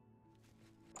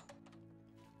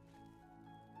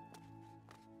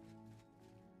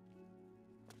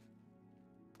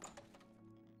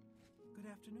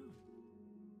 Good afternoon.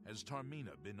 Has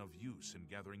Tarmina been of use in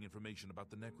gathering information about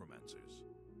the necromancers?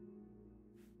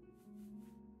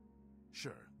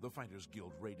 Sure, the Fighters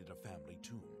Guild raided a family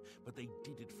tomb, but they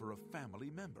did it for a family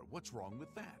member. What's wrong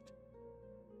with that?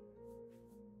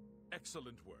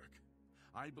 Excellent work.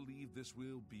 I believe this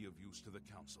will be of use to the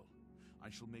Council. I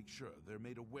shall make sure they're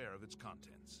made aware of its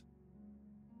contents.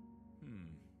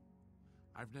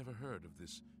 I've never heard of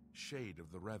this Shade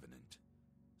of the Revenant.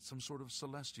 Some sort of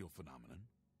celestial phenomenon?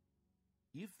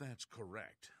 If that's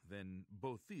correct, then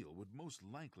Bothil would most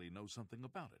likely know something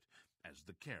about it, as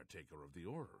the caretaker of the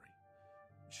orrery.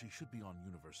 She should be on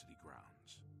university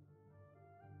grounds.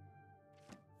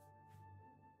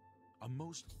 A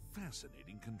most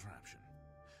fascinating contraption.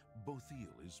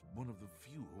 Bothil is one of the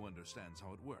few who understands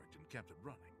how it worked and kept it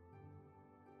running.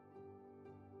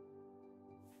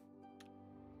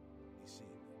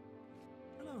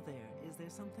 Hello there. Is there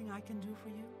something I can do for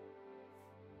you?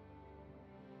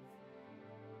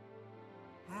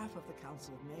 Half of the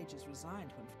Council of Mages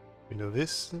resigned when... You know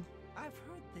this? I've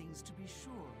heard things, to be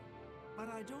sure, but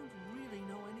I don't really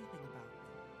know anything about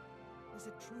them. Is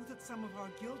it true that some of our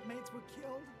guildmates were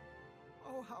killed?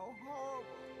 Oh, how horrible.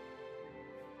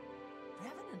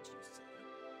 Revenant, you say?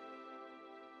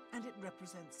 And it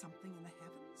represents something in the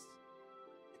heavens?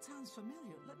 It sounds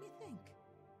familiar. Let me think.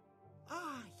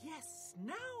 Ah, yes,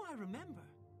 now I remember.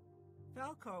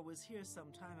 Falkar was here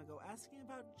some time ago asking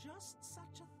about just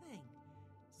such a thing.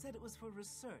 Said it was for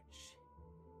research.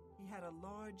 He had a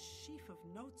large sheaf of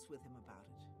notes with him about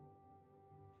it.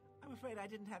 I'm afraid I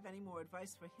didn't have any more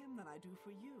advice for him than I do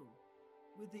for you.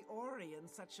 With the orrery in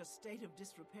such a state of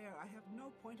disrepair, I have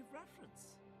no point of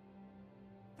reference.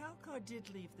 Falkar did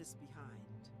leave this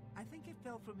behind. I think it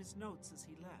fell from his notes as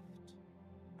he left.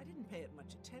 I didn't pay it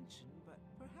much attention, but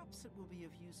perhaps it will be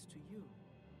of use to you.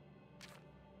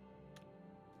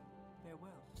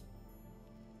 Farewell.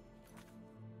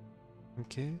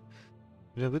 Ok.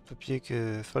 J'ai un bout de papier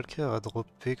que Falkar a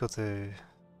droppé quand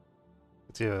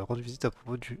Tu rendu visite à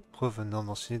propos du revenant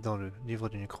mentionné dans le livre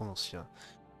du nécromancien.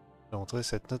 J'ai montré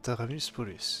cette note à Ramulus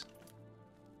Paulus.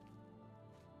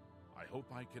 I hope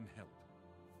I can help.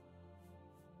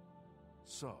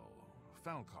 So,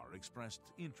 Falcar expressed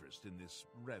interest in this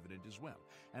revenant as well,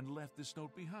 and left this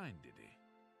note behind, did he?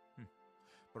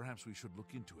 Perhaps we should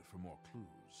look into it for more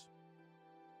clues.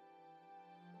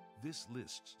 This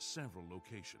lists several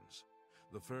locations.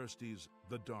 The first is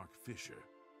the Dark Fissure,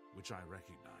 which I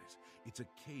recognize. It's a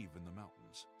cave in the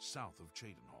mountains, south of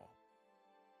Cheydinhall.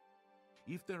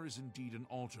 If there is indeed an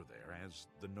altar there, as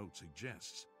the note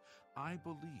suggests, I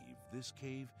believe this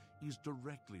cave is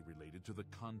directly related to the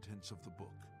contents of the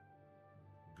book.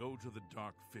 Go to the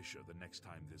Dark Fissure the next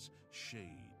time this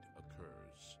shade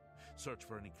occurs. Search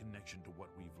for any connection to what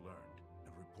we've learned,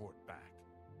 and report back.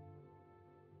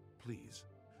 Please,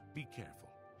 be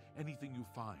careful. Anything you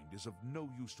find is of no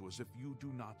use to us if you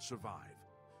do not survive.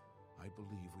 I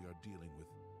believe we are dealing with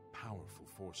powerful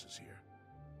forces here.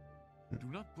 Do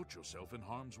not put yourself in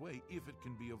harm's way if it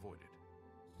can be avoided.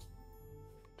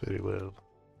 Very well.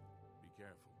 Be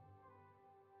careful.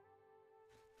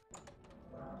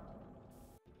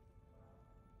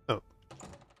 Oh.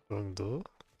 Wrong door.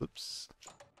 Oups.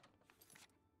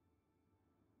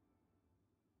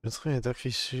 Je trouve une Dark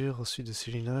Fissure au sud de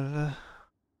Selinal.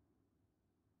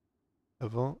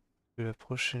 Avant que la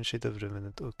prochaine Shade of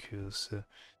Revenant occure.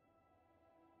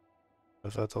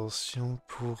 Faire attention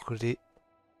pour les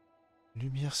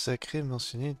lumières sacrées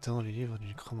mentionnées dans les livres du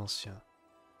nécromancien.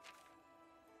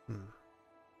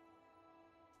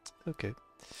 Ok.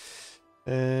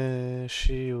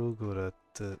 Chez Ogorat.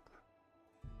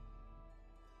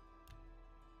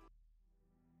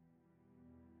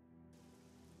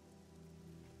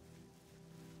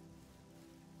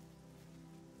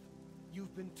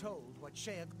 You've been told what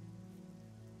Shea...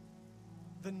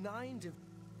 The 9 div...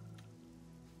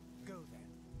 Go then.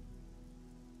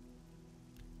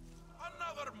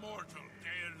 Another mortal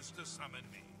dares to summon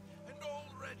me, and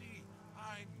already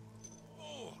I'm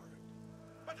bored.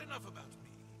 But enough about me.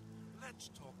 Let's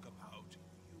talk about you.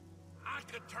 I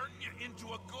could turn you into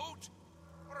a goat,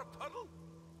 or a puddle,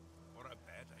 or a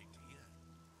bad idea.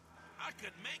 I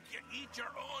could make you eat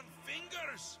your own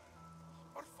fingers,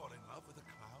 or fall in love with a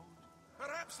cloud.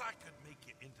 Perhaps I could make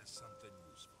you into something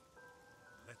useful.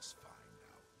 Let's find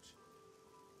out.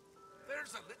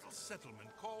 There's a little settlement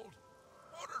called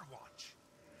Waterwatch.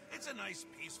 It's a nice,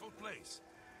 peaceful place.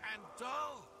 And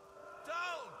dull.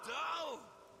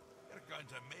 They're going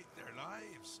to make their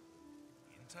lives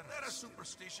interesting. They're a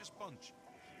superstitious bunch.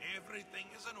 Everything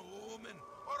is an omen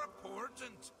or a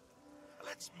portent.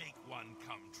 Let's make one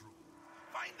come true.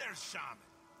 Find their shaman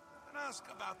and ask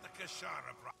about the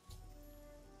Kashara problem.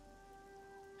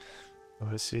 On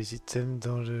va essayer les items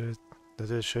dans le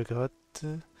Natal Shograt.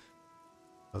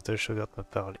 Natal Shograt m'a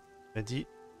parlé. Il m'a dit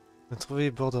de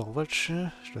trouver Border Watch,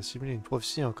 je dois simuler une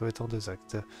prophétie en commettant 2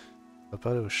 actes. On va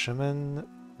parler au chaman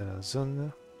de la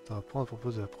zone pour apprendre à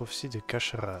propos de la prophétie de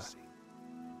Kashara.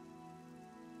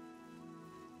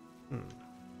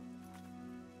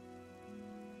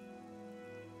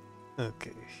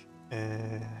 Ok.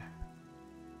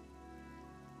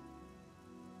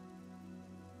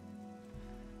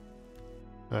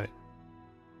 Ouais.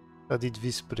 Pas dit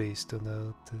Vice-Priest, on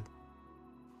a...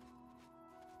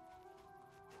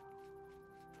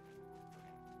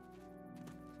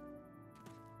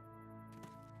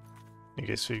 I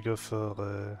guess we'll go for...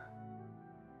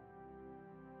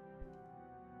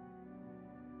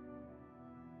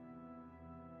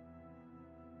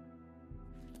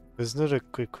 There's not a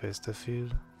quick quest, I feel.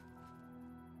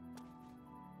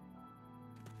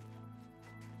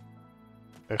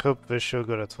 I hope the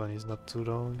Shogorat one is not too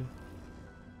long.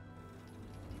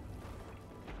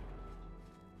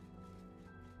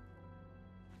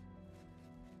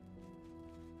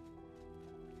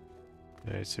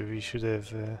 Alright, so we should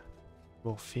have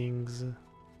more things.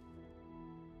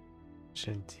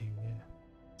 Chanting,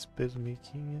 spell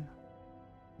making,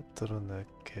 Tronak.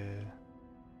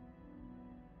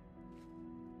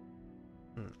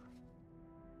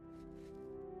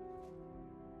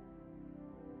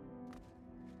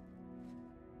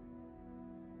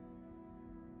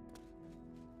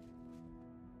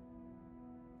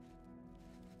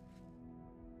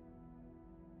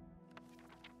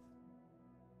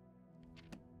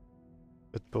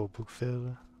 Pas de power book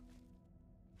faire.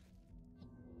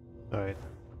 Alright.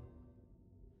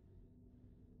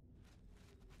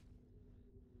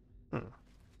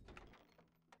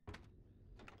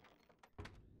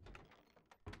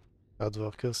 Hard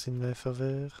workers in my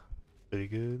favor. Very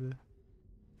good.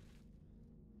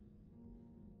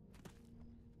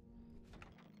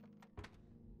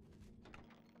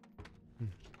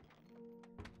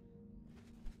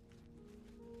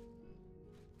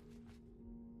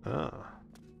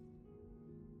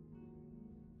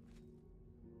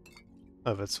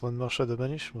 Oh, that's one more shot of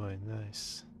banish wine,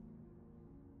 nice.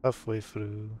 Halfway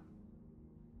through.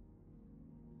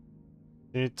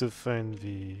 You need to find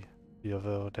the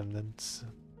other remnants.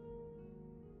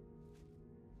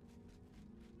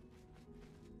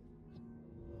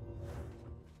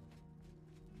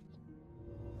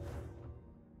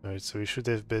 Alright, so we should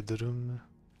have bedroom.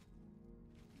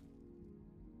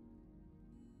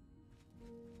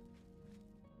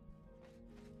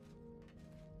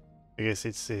 I guess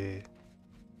it's a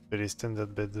very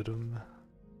standard bedroom.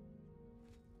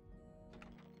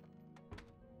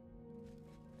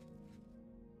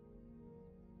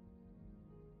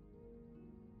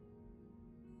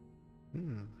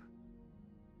 Hmm.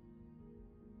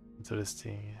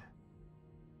 Interesting.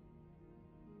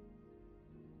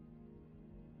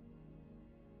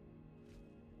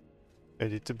 I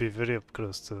need to be very up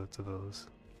close to those.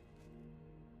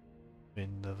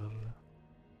 Main level.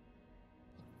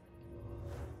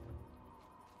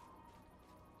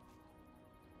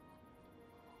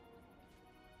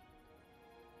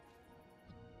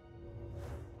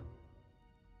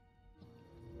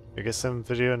 I guess I'm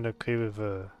very unlucky with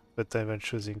the time I'm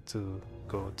choosing to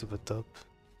go to the top.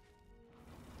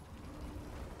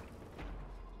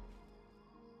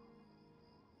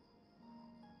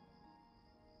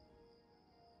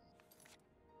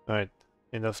 Alright,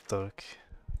 enough talk.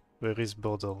 Where is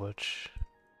Border Watch?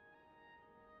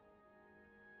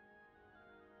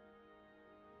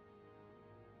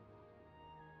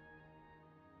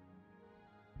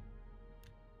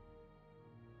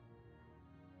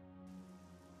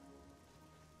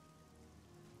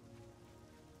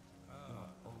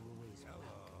 Always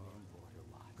welcome in Border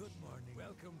Watch. Good morning.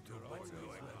 Welcome to What's Border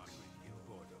going on Watch. in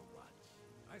Border Watch?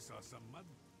 I saw some mud.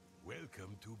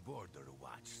 Welcome to Border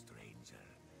Watch, stranger.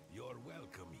 You're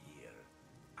welcome here.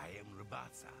 I am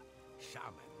Rabatsa,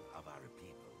 shaman of our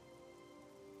people.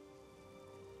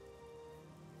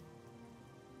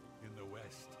 In the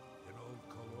west, in old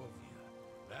Colovia,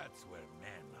 that's where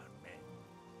men are men.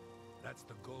 That's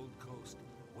the Gold Coast,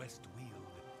 West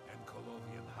Weald, and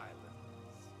Colovian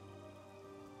Highlands.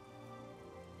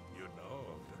 You know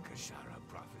of the Kashara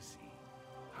prophecy.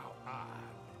 How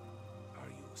odd. Are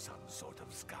you some sort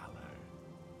of scholar?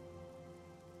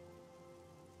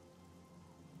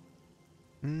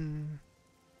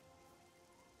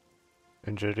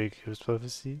 Angelic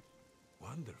prophecy?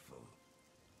 Wonderful.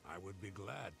 I would be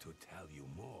glad to tell you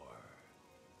more.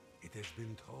 It has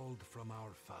been told from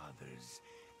our fathers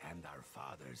and our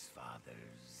fathers'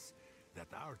 fathers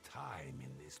that our time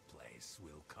in this place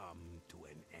will come to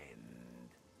an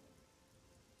end.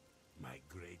 My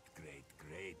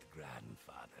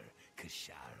great-great-great-grandfather,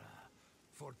 Kashara,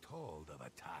 foretold of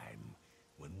a time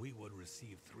when we would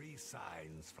receive 3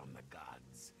 signs from the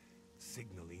gods,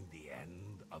 signaling the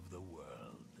end of the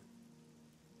world.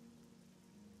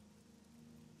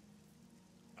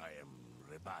 I am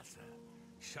Rebasa,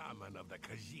 shaman of the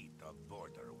Khajiit of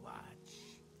Border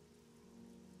Watch.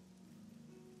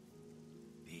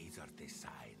 These are the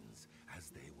signs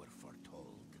as they were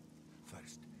foretold.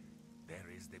 First, there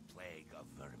is the plague of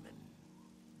vermin.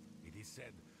 It is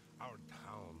said our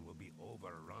town will be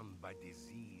overrun by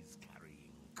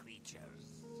disease-carrying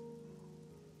creatures.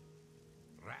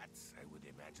 Rats, I would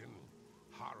imagine.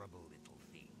 Horrible little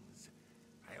things.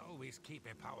 I always keep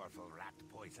a powerful rat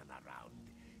poison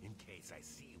around in case I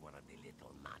see one of the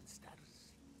little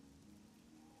monsters.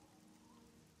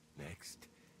 Next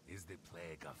is the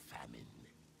plague of famine.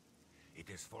 It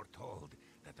is foretold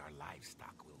that our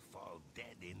livestock will fall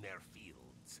dead in their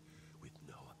fields with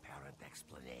no apparent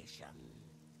explanation.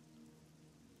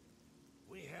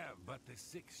 We have but the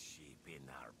 6 sheep in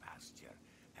our pasture,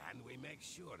 and we make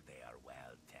sure they are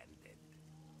well tended.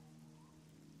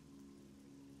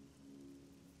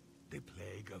 The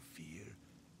plague of fear?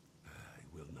 I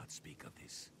will not speak of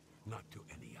this, not to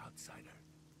any outsider.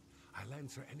 I'll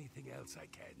answer anything else I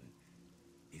can.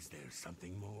 Is there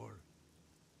something more?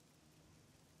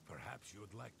 Perhaps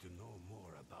you'd like to know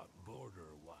more about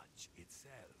Border Watch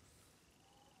itself.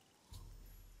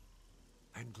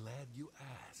 I'm glad you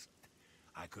asked.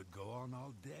 I could go on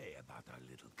all day about our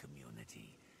little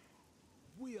community.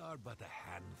 We are but a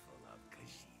handful of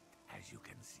Khajiit, as you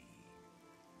can see.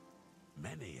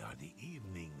 Many are the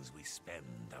evenings we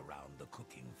spend around the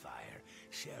cooking fire,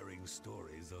 sharing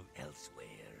stories of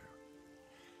elsewhere.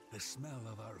 The smell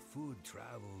of our food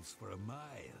travels for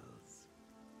miles.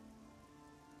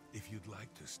 If you'd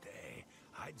like to stay,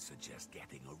 I'd suggest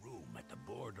getting a room at the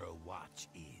Border Watch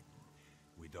Inn.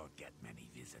 We don't get many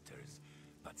visitors,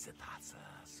 but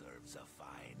Zitasa serves a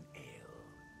fine ale.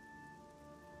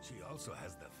 She also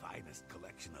has the finest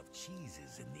collection of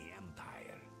cheeses in the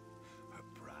Empire. Her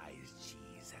prized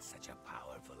cheese has such a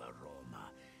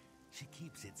aroma. She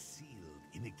keeps it sealed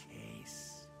in a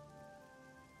case.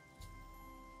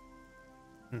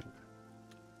 Goodbye.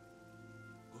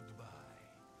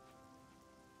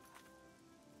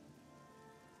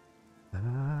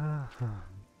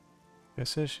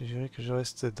 Ça, je dirais que je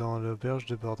reste dans l'auberge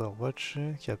de Border Watch,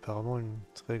 qui a apparemment une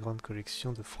très grande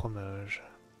collection de fromages.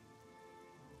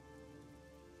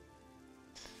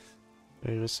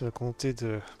 Et il reste le comté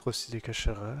de Procédé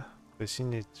Cachara, voici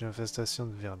une infestation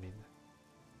de vermine.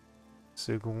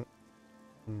 Selon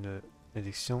une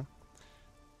élection,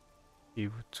 et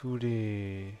où tous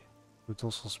les moutons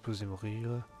sont supposés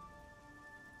mourir,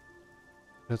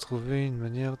 on a trouvé une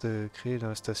manière de créer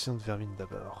l'infestation de vermine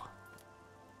d'abord.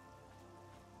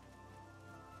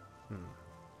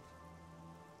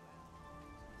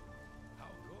 How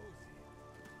goes it?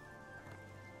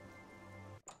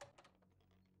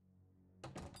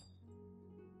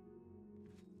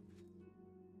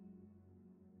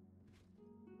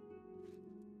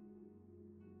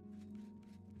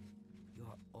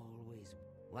 You're always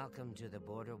welcome to the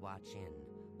Border Watch Inn.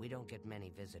 We don't get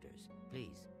many visitors.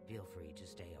 Please, feel free to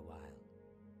stay a while.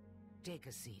 Take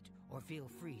a seat, or feel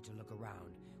free to look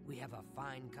around. We have a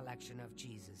fine collection of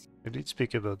cheeses. I did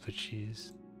speak about the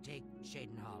cheese. Take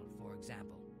Shadenhall, for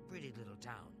example. Pretty little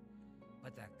town.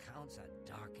 But the Count's a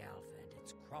dark elf, and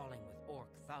it's crawling with orc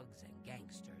thugs and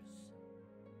gangsters.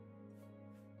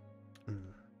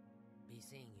 Be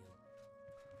seeing you.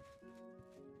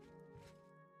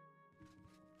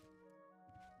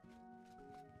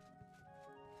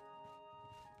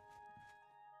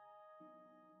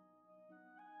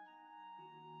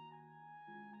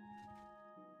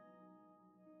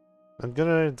 I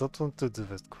don't want to do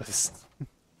that quest.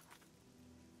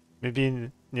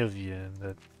 Maybe near the end,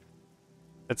 but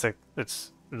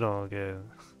it's long.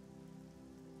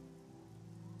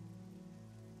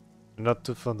 I'm not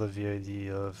too fond of the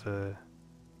idea of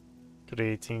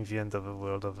creating the end of the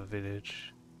world of a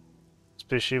village,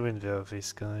 especially when they are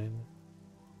this kind.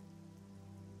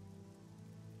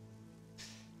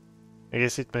 I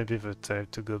guess it might be the time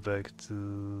to go back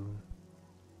to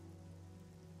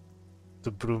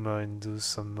Bruma and do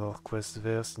some more quests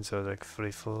there, since there are like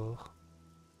 3-4.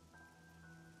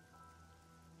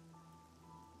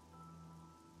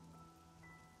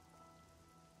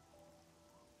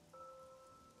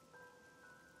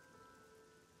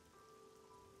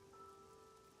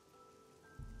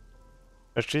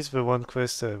 At least the one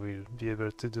quest I will be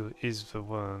able to do is the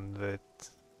one that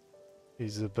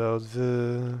is about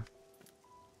the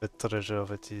treasure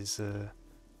that is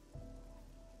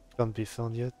can't be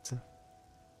found yet.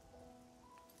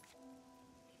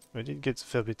 We did get a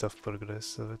fair bit of progress,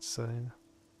 so that's fine.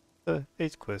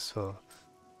 8 quests for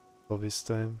this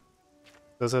time.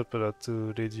 Does help a lot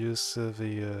to reduce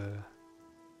the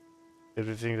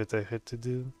everything that I had to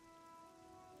do.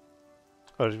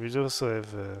 Oh, we also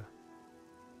have a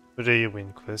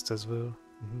Win quest as well.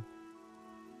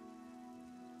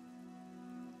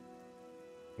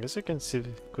 I guess I can see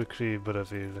quickly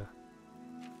Boraville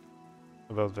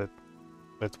about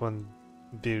that one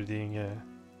building.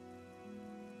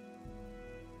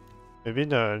 Maybe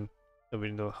now I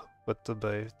will know what to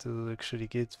buy to actually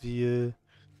get the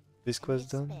this quest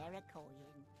done.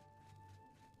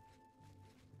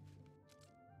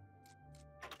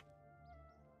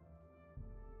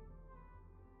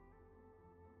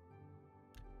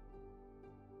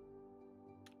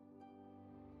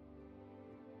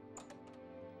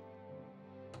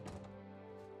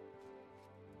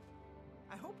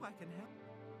 I hope I can help.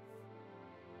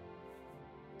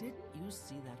 Didn't you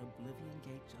see that Oblivion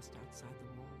gate just outside the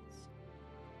walls?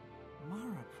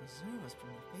 Mara preserve us from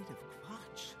the fate of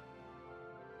Kvotch.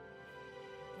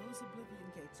 Those Oblivion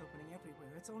gates opening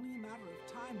everywhere. It's only a matter of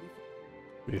time before...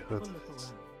 We heard Have a look this.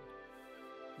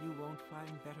 around. You won't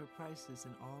find better prices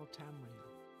in all Tamriel.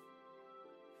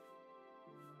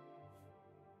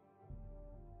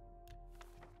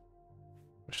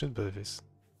 I should buy this.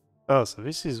 Oh, so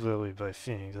this is where we buy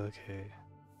things, okay.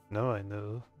 Now I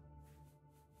know.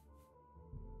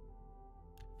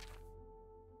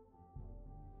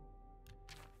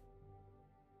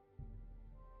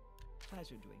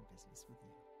 Pleasure doing business with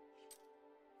you.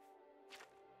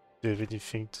 Do you have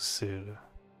anything to sell?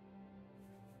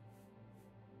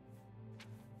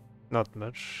 Not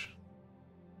much.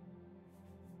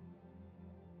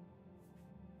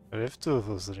 I have 2 of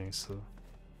those rings, so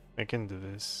I can do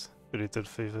this. A little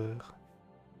favor.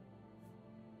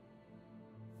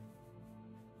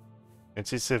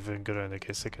 And it's 7 grand, I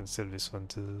guess I can sell this one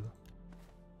too.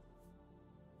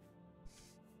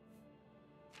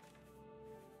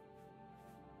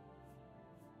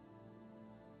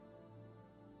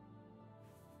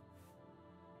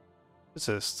 It's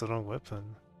a strong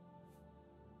weapon.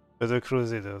 But the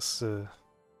Crusaders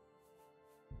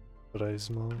price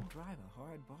more. Drive a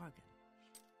hard bargain.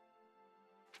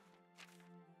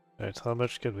 Alright, how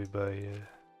much can we buy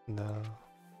now?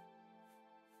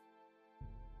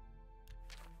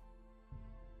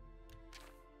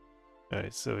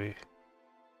 Alright, so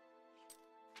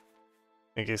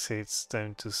I guess it's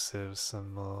time to save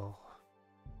some more.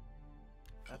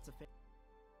 That's a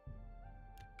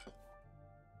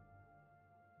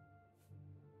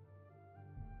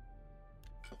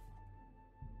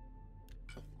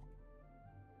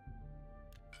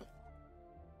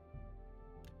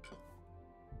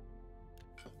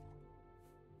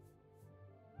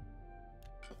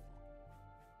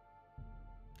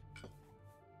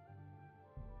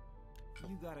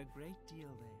You got a great deal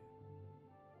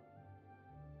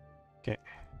there. Okay.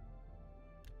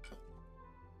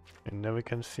 And now we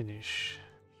can finish.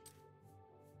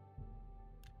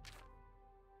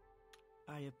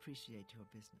 I appreciate your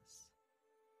business.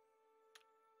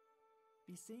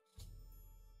 Be seeing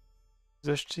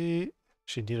J'ai acheté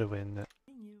chez Nilwen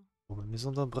you. pour ma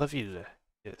maison d'Ambreville.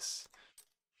 Yes.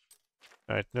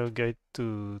 Alright, now guide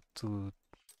to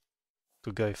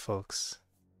Guy Fawkes.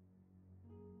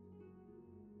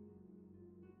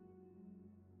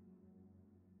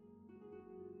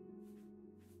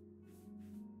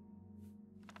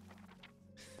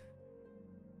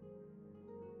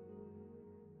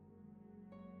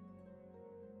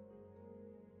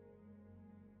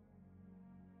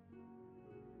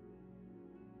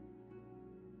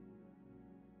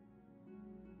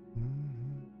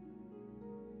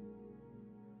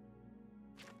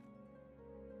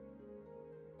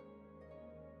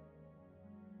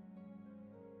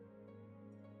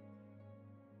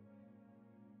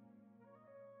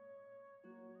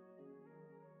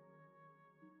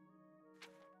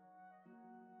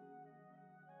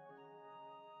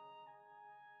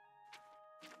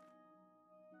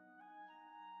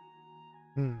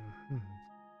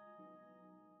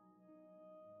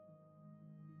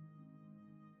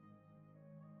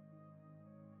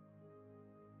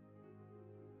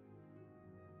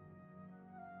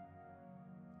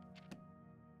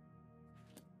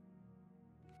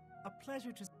 A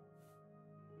pleasure to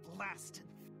blasted.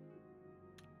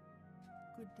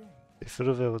 Good day. They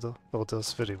follow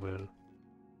orders very well.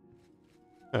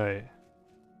 Aye.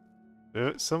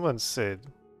 Someone said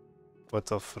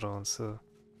Waterfront, so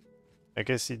I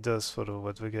guess he does follow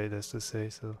what the guide has to say,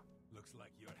 so Looks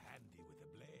like you're handy with a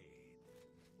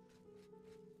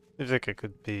blade. I think I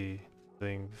could be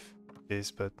doing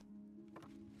this, but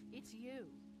It's you.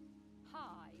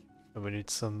 Hi. we need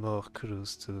some more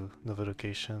clues to another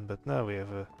location, but now we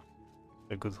have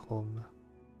a good home.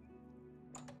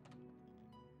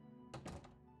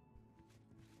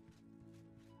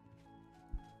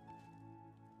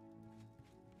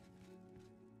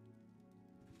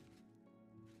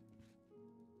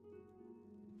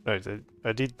 Right,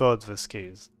 I did board the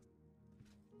scales.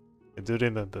 I do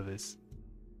remember this.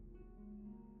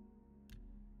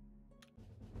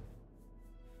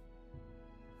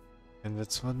 And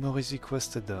that's one more easy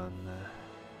quest done.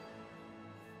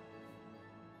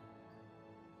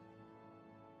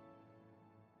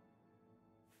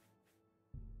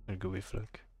 I'll go with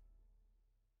luck.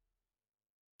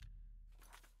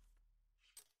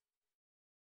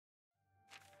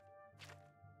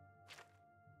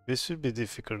 This will be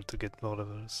difficult to get more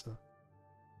levels. So.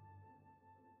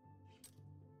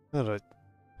 Alright.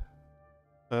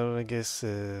 Well, I guess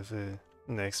the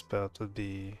next part would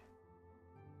be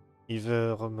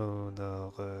either Ramon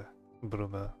or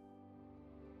Bruma.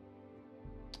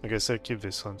 I guess I'll keep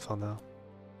this one for now.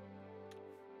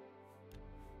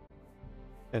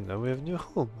 And now we have new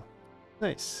home.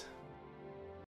 Nice.